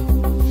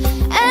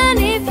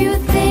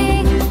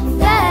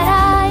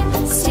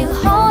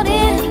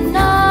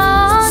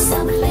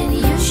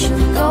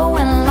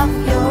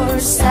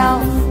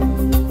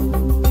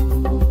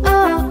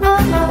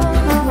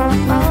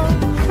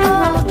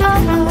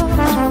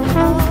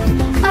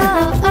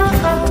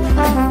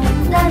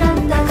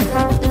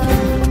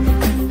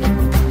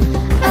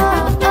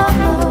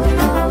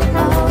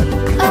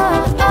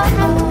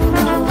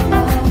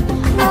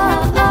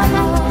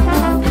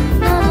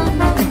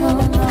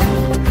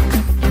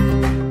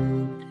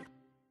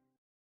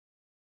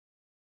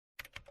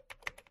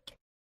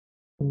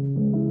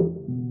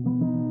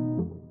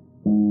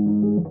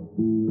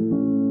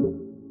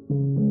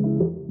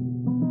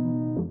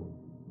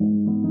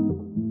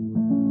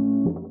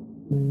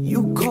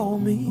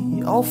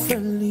 all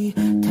friendly,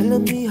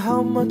 telling me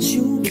how much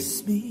you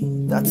miss me.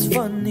 That's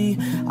funny,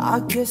 I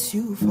guess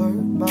you've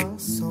heard my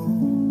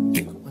song.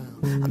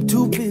 Well, I'm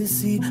too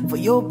busy for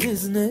your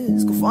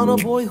business. Go find a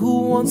boy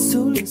who wants to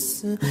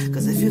listen.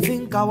 Cause if you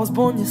think I was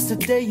born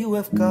yesterday, you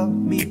have got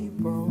me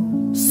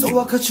wrong. So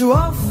I cut you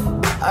off,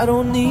 I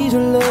don't need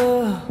your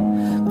love,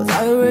 cause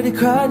I already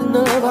cried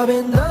enough. I've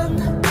been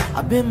done,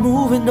 I've been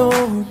moving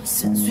on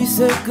since we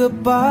said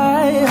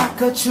goodbye. I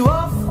cut you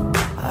off,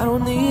 I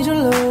don't need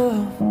your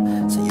love,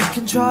 so you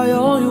can try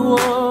all you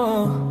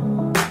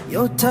want.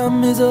 Your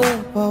time is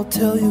up, I'll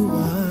tell you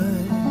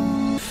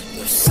why.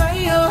 You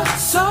say you're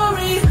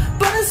sorry,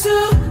 but it's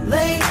too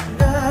late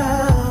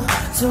now.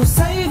 So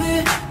save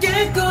it,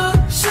 get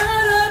gone,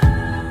 shut up.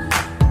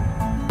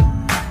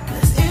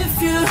 Cause if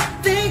you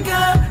think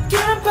I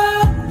care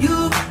about you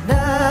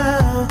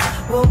now,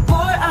 well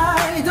boy,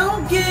 I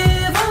don't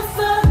give a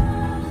fuck.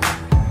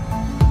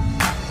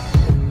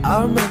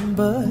 I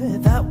remember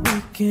that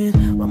weekend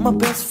when my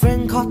best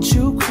friend caught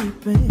you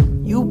creeping.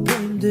 You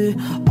blamed it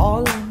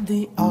all on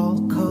the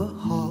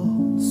alcohol.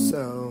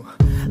 So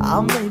I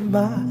made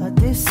my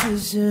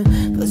decision,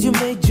 cause you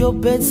made your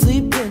bed,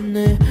 sleep in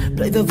it.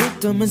 Play the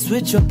victim and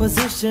switch your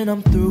position.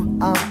 I'm through,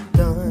 I'm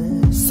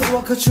done. So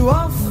I cut you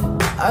off,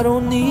 I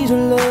don't need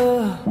your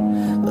love,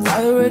 cause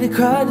I already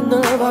cried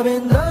enough. I've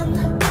been done,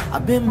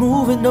 I've been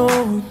moving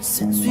on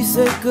since we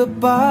said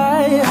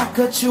goodbye. I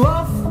cut you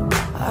off,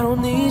 I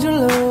don't need your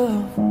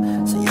love,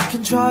 so you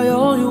can try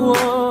all you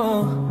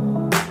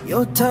want.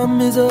 Your time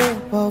is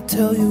up, I'll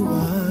tell you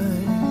why.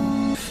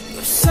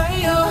 You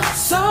say you're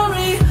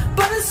sorry,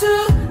 but it's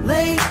too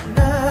late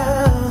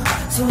now.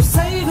 So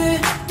save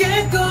it,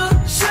 get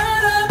gone,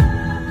 shut up.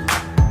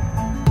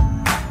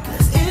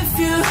 Cause if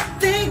you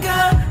think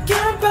I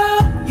care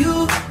about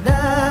you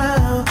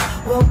now,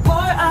 well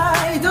boy,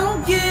 I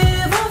don't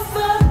give a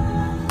fuck.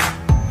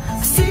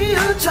 I see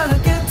you trying to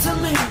get to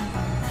me,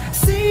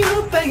 see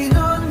you begging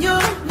on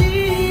your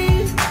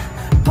knees.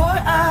 Boy,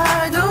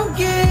 I don't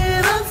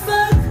give a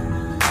fuck,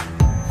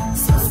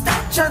 so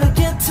stop trying to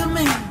get to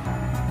me.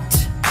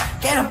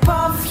 Get up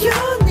off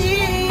your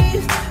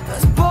knees,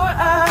 cause boy,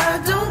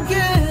 I don't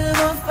give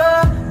a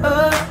fuck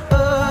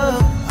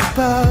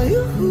about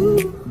you.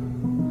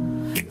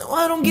 No,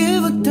 I don't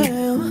give a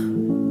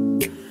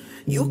damn.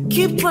 You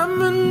keep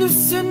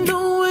reminiscing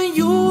knowing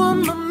you were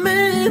my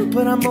man,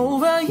 but I'm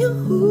over you.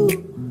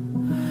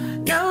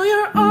 Now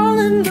you're all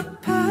in the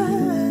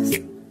past.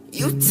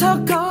 You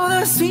talk all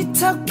that sweet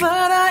talk,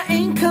 but I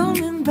ain't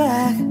coming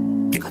back.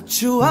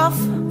 Cut you off,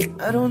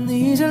 I don't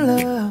need your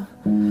love,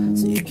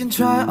 so you can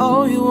try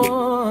all you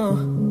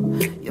want.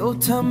 Your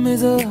time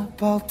is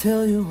up, I'll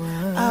tell you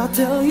why. I'll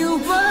tell you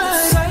why.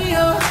 Say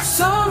you're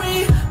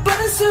sorry, but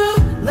it's too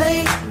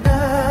late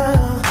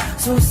now.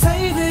 So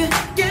save it,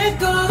 get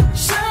gone,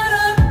 shut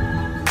up.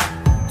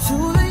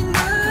 Too late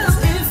now. Cause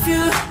if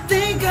you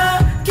think I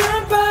care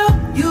about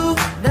you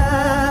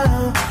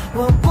now,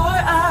 well boy,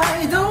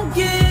 I don't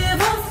give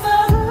a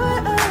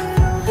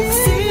fuck.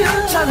 See you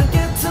trying to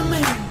get to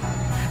me,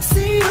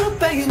 see you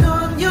begging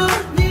on your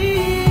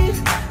knees.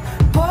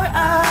 Boy,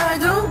 I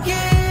don't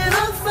give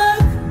a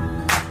fuck,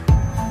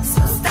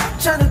 so stop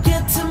trying to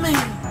get to me.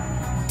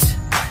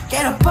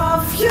 Get up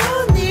off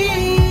your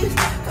knees,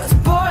 cause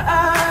boy,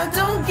 I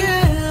don't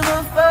give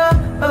a fuck.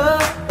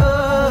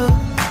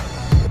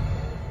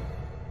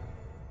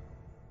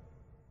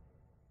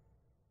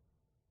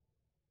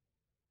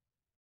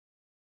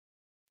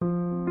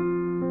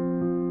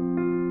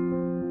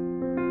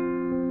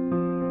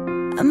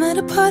 I'm at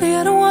a party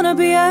I don't wanna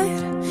be at,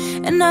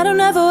 and I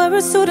don't ever wear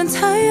a suit and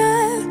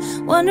tie.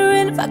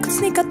 Wondering if I could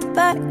sneak out the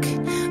back.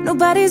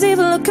 Nobody's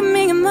even looking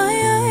me in my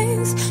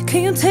eyes.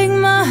 Can you take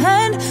my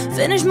hand,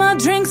 finish my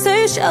drink,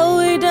 say shall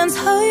we dance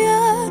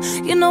higher?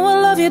 You know I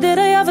love you, did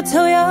I ever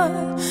tell ya?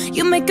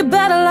 You make it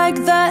better like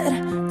that.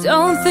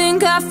 Don't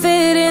think I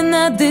fit in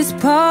at this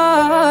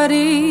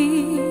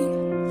party.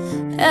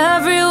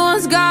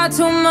 Everyone's got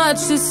too much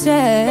to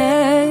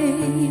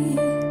say.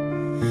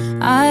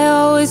 I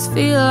always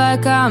feel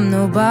like I'm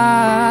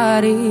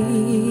nobody.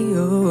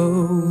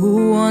 Oh,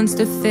 who wants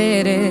to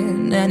fit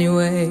in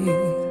anyway?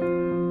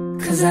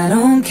 Cause I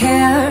don't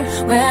care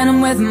when I'm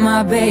with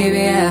my baby,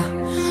 yeah.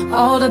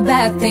 All the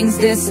bad things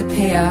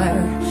disappear,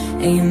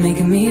 and you're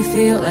making me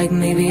feel like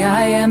maybe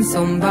I am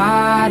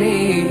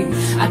somebody.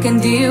 I can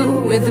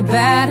deal with the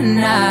bad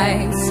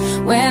nights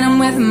when I'm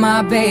with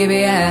my baby,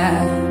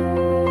 yeah.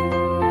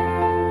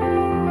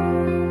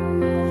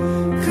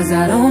 Cause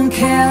I don't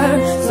care,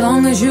 as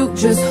long as you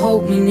just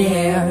hold me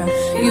near.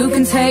 You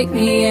can take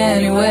me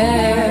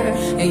anywhere,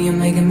 and you're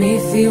making me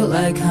feel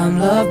like I'm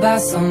loved by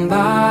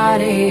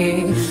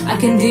somebody. I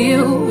can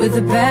deal with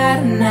the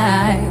bad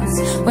nights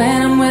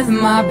when I'm with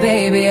my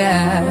baby,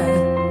 yeah.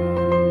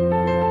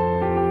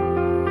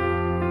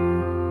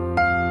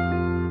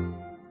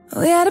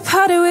 We at a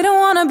party we don't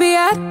wanna be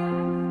at,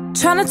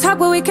 trying to talk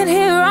but we can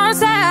hear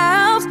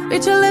ourselves.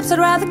 Reach your lips, I'd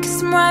rather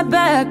kiss them right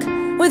back.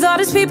 With all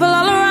these people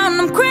all around,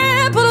 I'm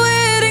crippled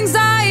with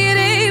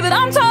anxiety, but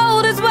I'm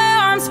told it's where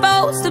I'm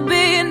supposed to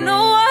be. You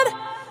know what?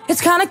 It's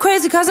kinda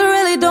crazy cause I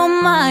really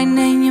don't mind,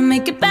 and you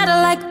make it better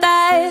like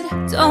that.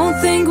 Don't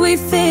think we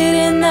fit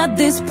in at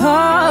this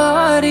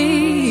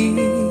party.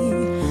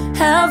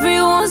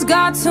 Everyone's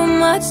got so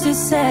much to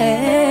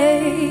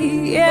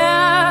say,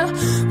 yeah.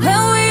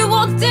 When we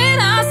walked in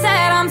I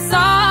said I'm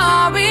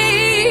sorry,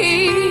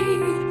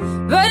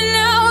 but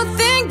now I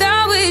think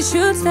that we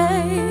should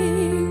stay.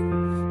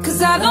 Cause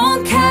I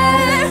don't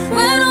care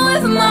when I'm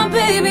with my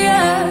baby,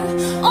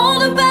 yeah. All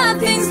the bad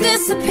things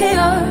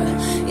disappear.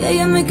 Yeah,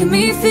 you're making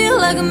me feel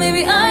like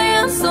maybe I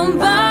am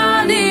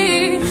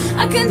somebody.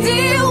 I can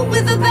deal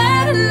with the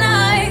better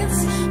nights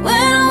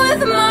when I'm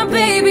with my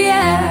baby,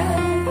 yeah.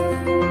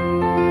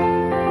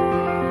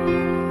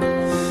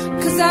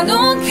 Cause I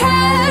don't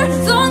care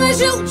as long as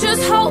you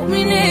just hold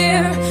me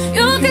near.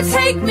 You can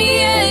take me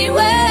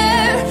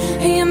anywhere,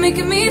 and you're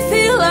making me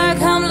feel like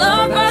I'm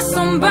loved by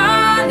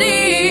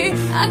somebody.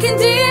 I can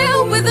deal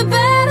with the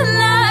better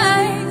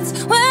nights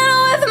when I'm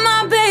with my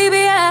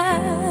baby, yeah.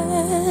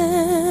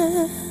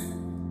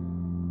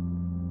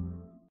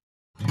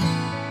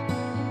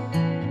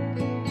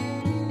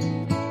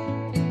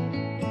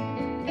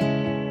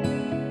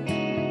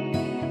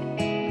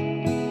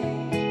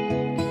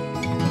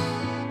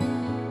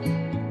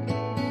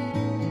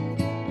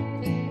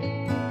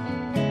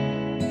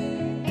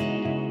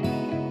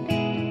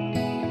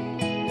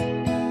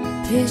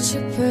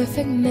 Picture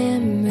perfect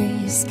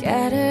memories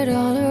scattered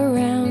all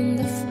around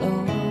the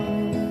floor.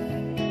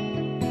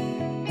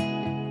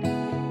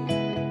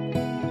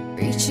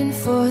 Reaching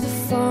for the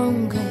phone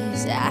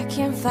cause I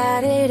can't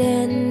fight it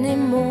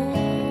anymore.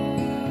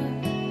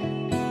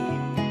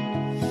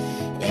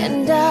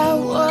 And I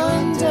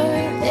wonder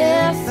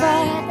if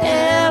I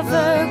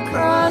ever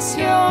cross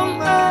your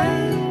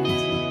mind.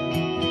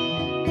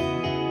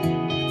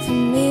 For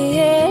me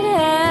it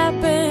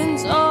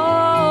happens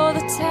all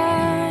the time.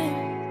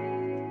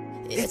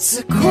 It's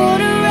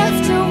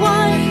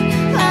 1:15,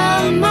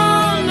 I'm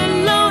all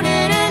alone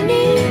and I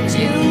need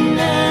you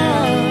now.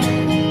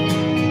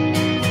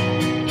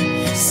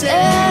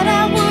 Said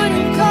I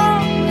wouldn't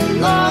call,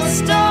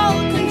 lost all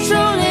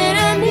control and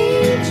I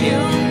need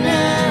you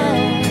now.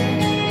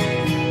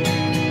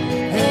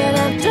 And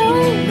I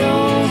don't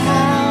know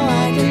how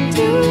I can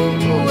do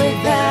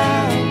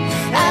without,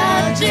 I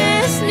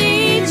just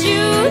need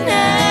you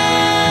now.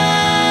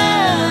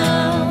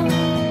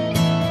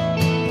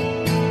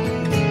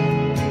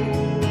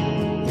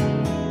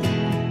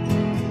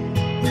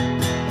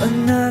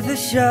 Another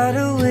shot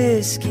of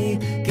whiskey,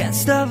 can't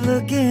stop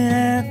looking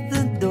at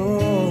the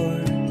door.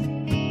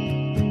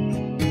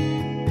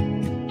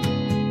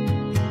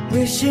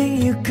 Wishing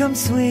you come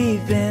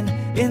sweeping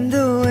in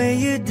the way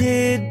you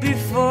did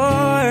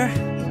before.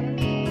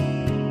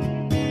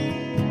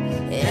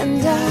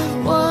 And I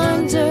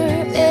wonder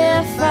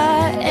if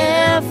I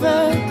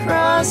ever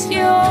cross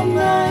your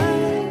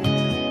mind.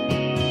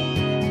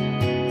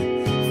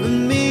 For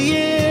me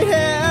it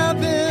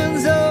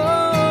happens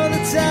all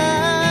the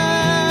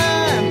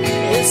time.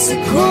 It's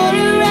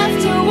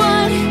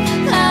 1:15,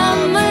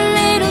 I'm a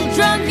little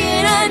drunk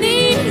and I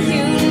need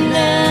you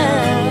now.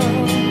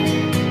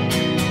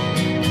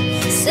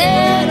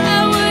 Said I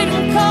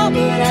wouldn't call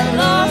but I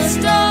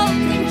lost all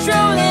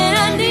control and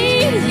I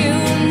need you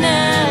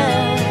now.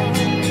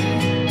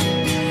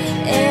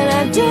 And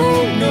I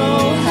don't know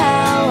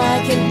how I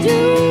can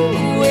do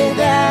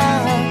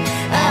without,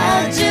 I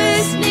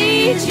just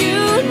need you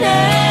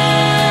now.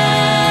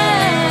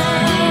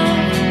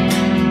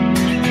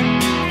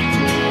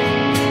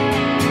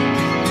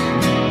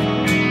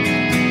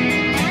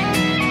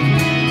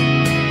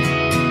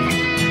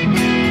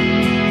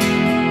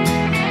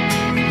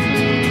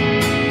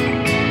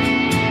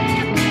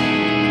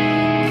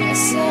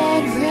 Guess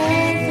I'd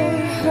rather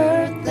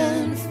hurt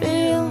than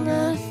feel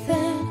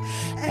nothing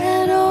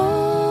at all.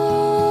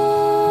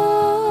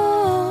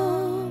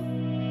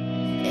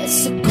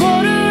 It's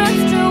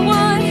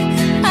 1:15,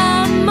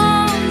 I'm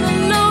all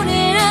alone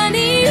and I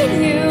need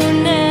you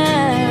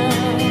now.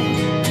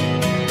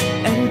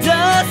 And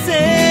I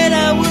said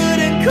I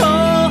wouldn't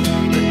call,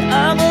 but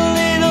I'm a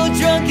little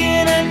drunk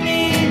and I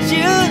need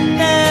you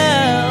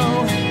now.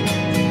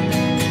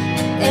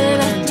 And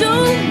I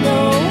don't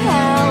know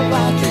how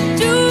I can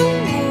do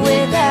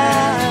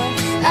without,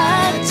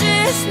 I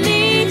just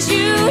need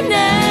you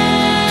now.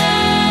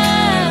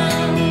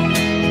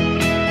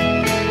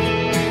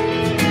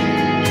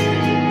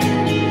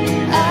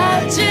 I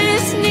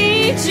just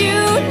need you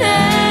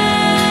now.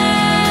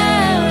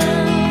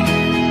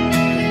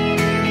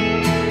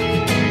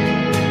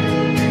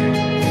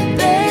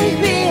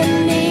 Baby, I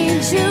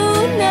need you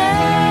now.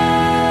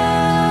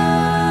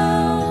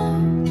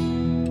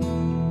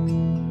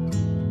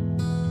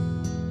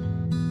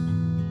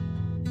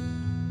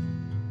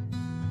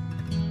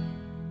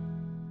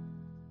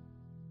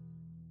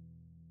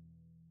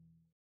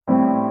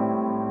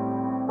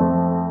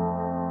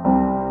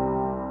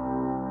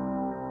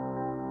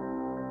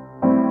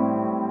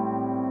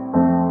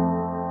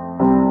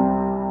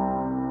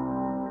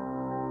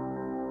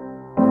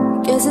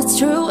 Guess it's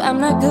true, I'm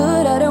not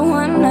good at a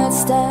one-night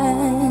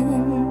stand.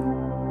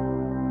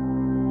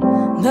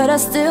 but I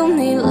still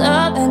need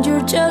love, and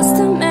you're just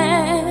a man.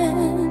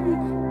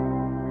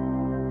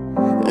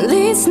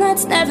 These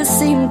nights never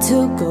seem to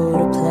go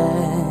to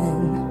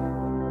plan.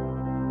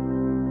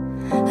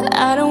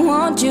 I don't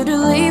want you to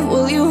leave,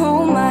 will you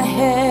hold my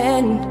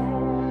hand?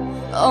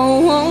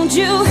 Oh, won't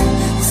you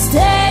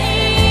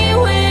stay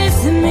with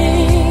me?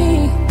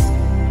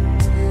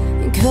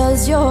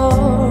 'Cause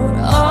you're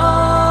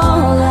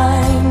all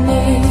I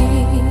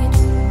need.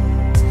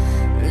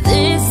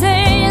 This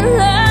ain't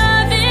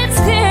love, it's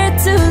clear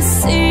to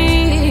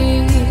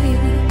see,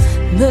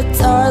 but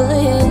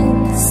darling,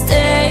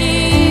 stay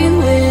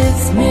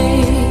with me.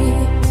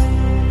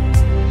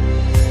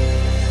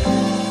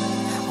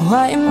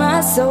 Why am I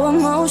so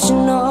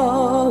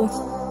emotional?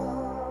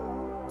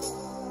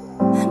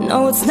 No,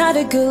 it's not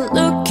a good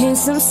look, and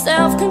some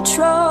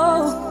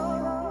self-control.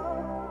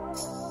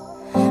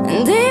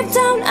 And deep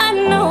down I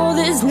know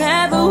this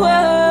never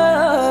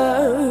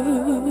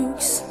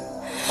works,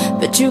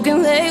 but you can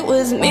lay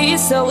with me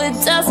so it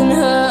doesn't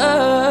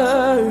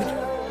hurt.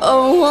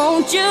 Oh,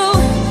 won't you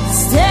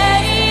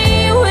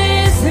stay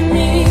with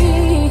me?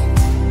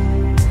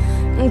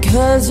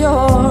 'Cause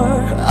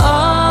you're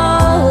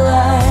all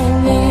I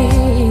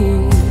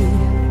need.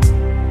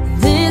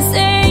 This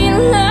ain't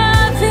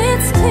love,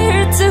 it's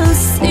clear to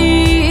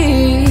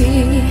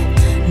see,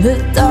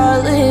 but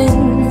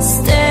darling,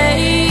 stay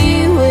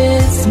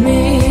with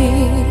me.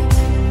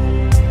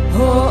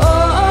 Oh,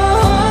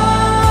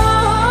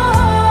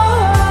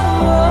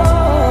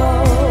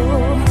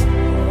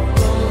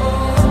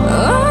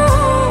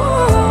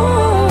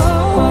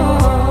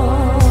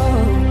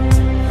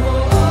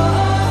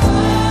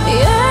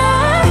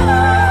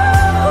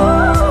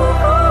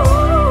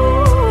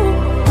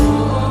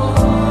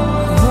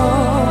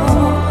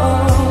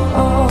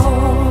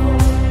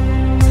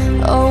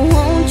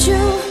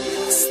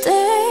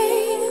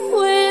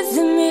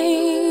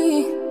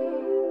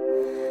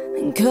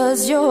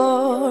 Cause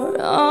you're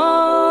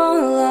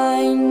all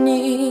I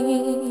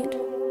need.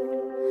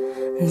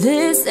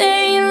 This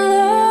ain't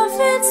love,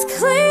 it's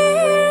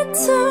clear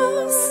to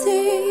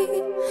see,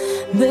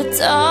 but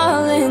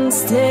darling,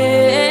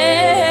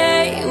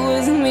 stay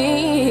with me.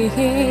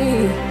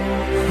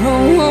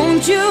 Oh,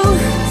 won't you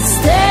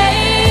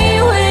stay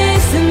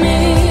with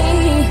me?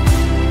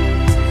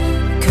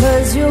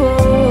 'Cause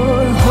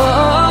you're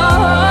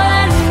all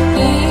I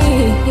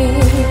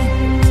need.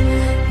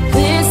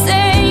 This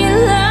ain't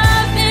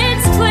love,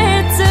 it's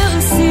clear to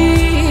see,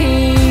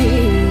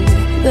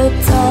 but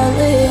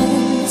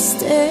darling,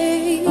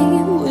 stay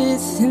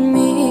with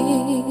me.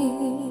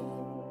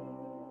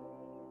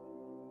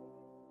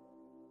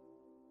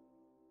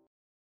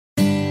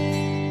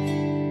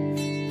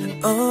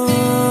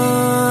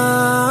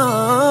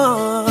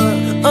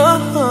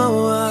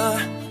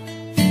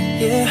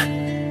 Yeah,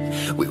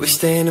 we were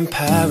staying in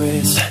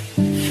Paris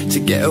to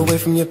get away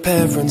from your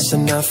parents,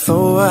 and I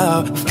thought,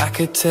 wow, if I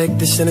could take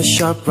this in a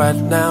shop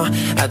right now,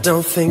 I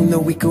don't think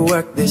that we could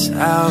work this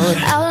out.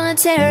 Out on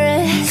the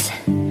terrace,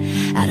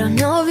 I don't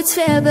know if it's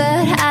fair,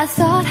 but I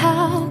thought,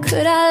 how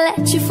could I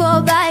let you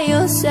fall by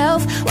yourself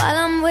while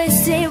I'm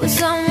wasted with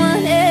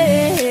someone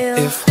else?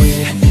 If we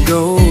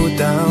go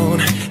down,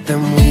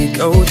 then we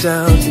go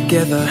down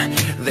together.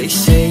 They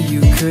say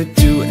you could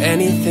do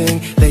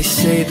anything, they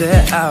say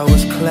that I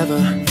was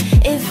clever.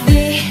 If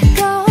we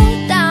go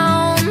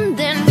down,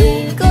 then we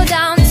go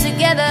down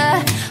together.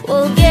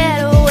 We'll get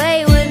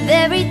away with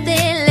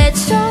everything.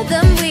 Let's show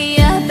them we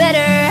are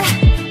better.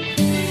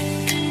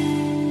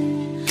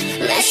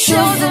 Let's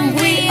show them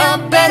we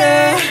are better.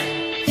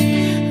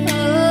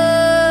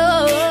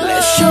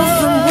 Let's show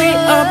them we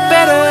are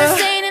better. We're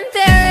staying in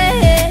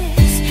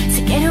Paris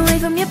to get away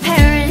from your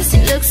parents.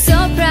 You look so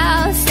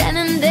proud,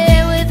 standing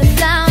there with a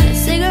flower and a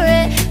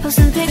cigarette,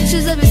 posting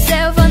pictures of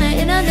yourself on the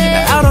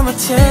internet. Out on the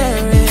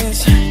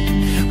terrace,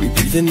 we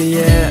breathe in the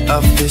air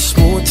of this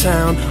small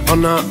town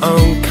on our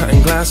own,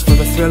 cutting glass for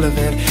the thrill of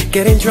it,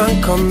 getting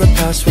drunk on the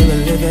past we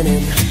were living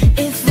in.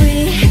 If we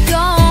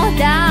go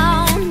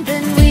down,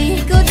 then we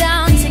go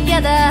down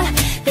together.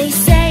 They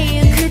say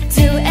you could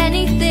do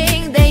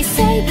anything, they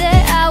say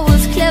that I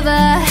was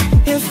clever.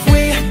 If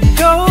we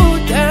go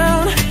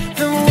down,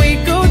 then we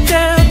go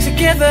down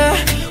together.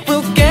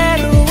 We'll get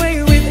away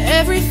with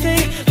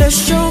everything. Let's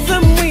show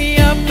them we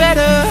are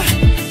better.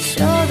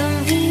 Show them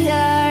we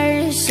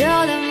are, show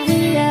them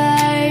we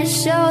are,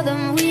 show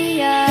them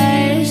we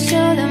are,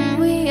 show them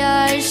we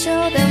are,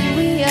 show them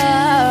we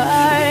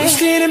are. We're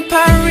staying in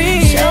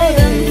Paris. Show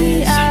them we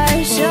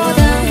are, show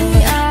them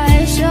we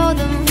are, show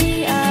them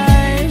we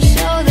are,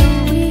 show them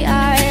we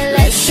are.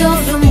 Let's show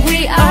them we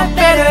are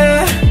better.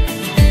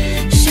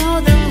 Show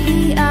them we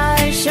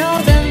are, show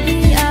them we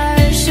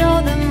are, show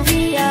them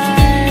we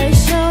are,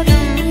 show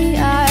them we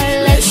are.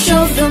 Let's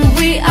show them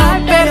we are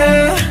better.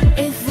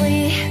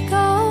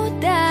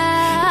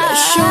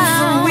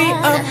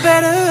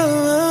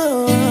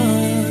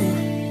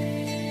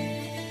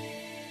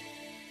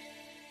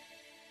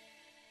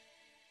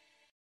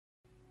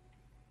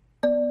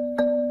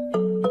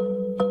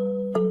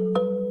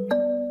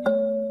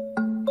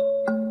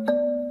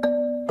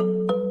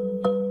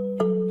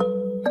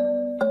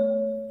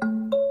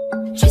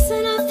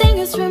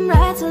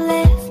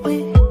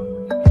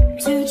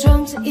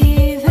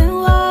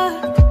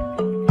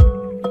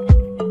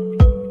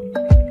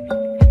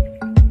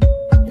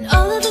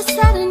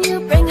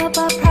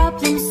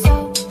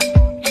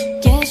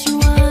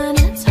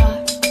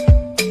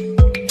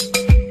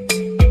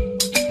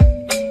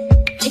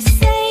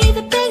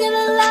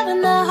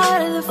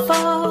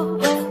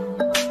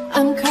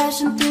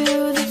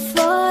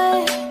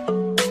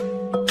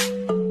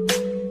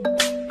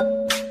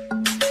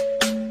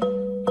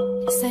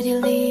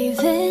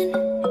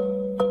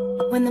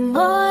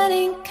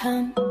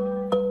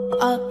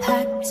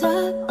 packed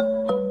up.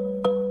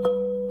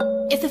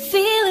 If the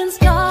feeling's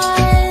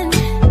gone,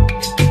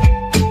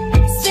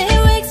 stay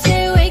awake,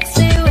 stay awake,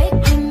 stay awake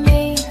with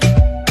me.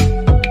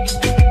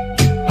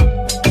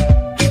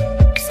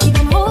 Just keep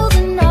on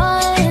holding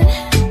on.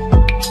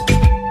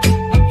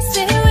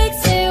 Stay awake,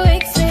 stay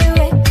awake, stay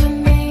awake with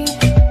me.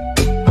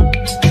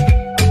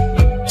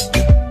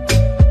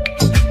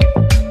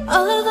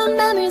 All of the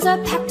memories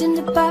are packed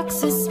into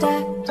boxes,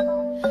 stacked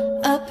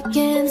up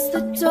against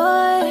the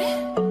door.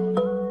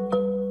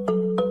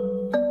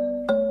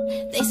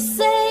 They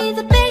say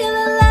the bigger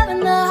the love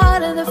and the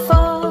harder the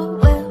fall.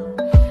 Well,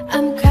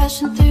 I'm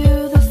crashing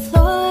through the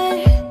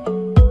floor.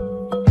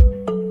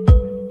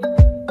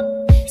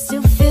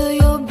 Still feel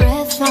your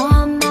breath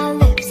on my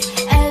lips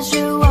as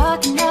you're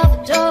walking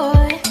out the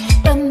door.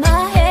 But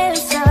my hair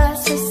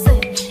starts to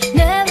slip.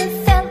 Never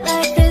felt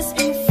like this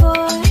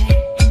before.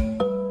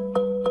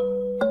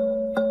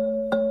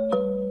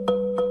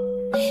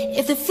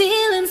 If the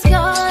feeling's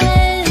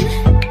gone,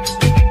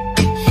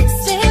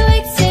 stay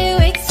awake, stay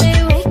awake, stay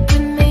awake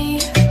with me.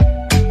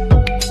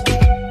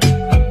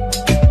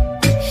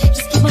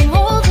 Just keep on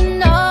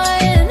holding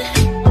on.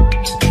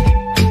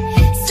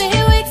 Stay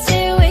awake,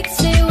 stay awake,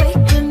 stay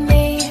awake with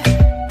me.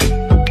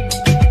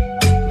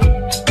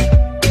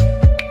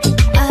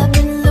 I've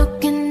been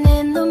looking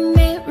in the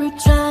mirror,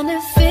 trying to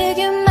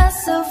figure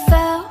myself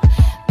out.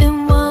 Been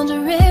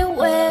wondering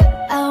where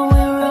I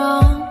went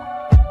wrong.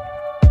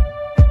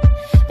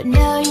 But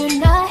now you're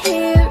not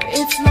here,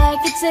 it's like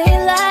the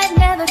daylight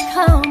never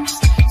comes.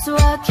 So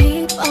I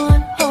keep on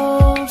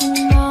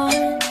holding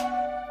on.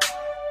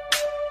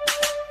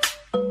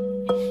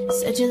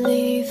 Said you're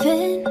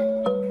leaving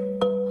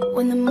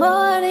when the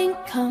morning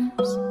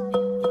comes,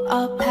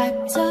 all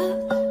packed up.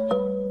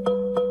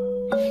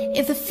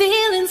 If the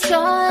feeling's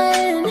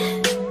gone,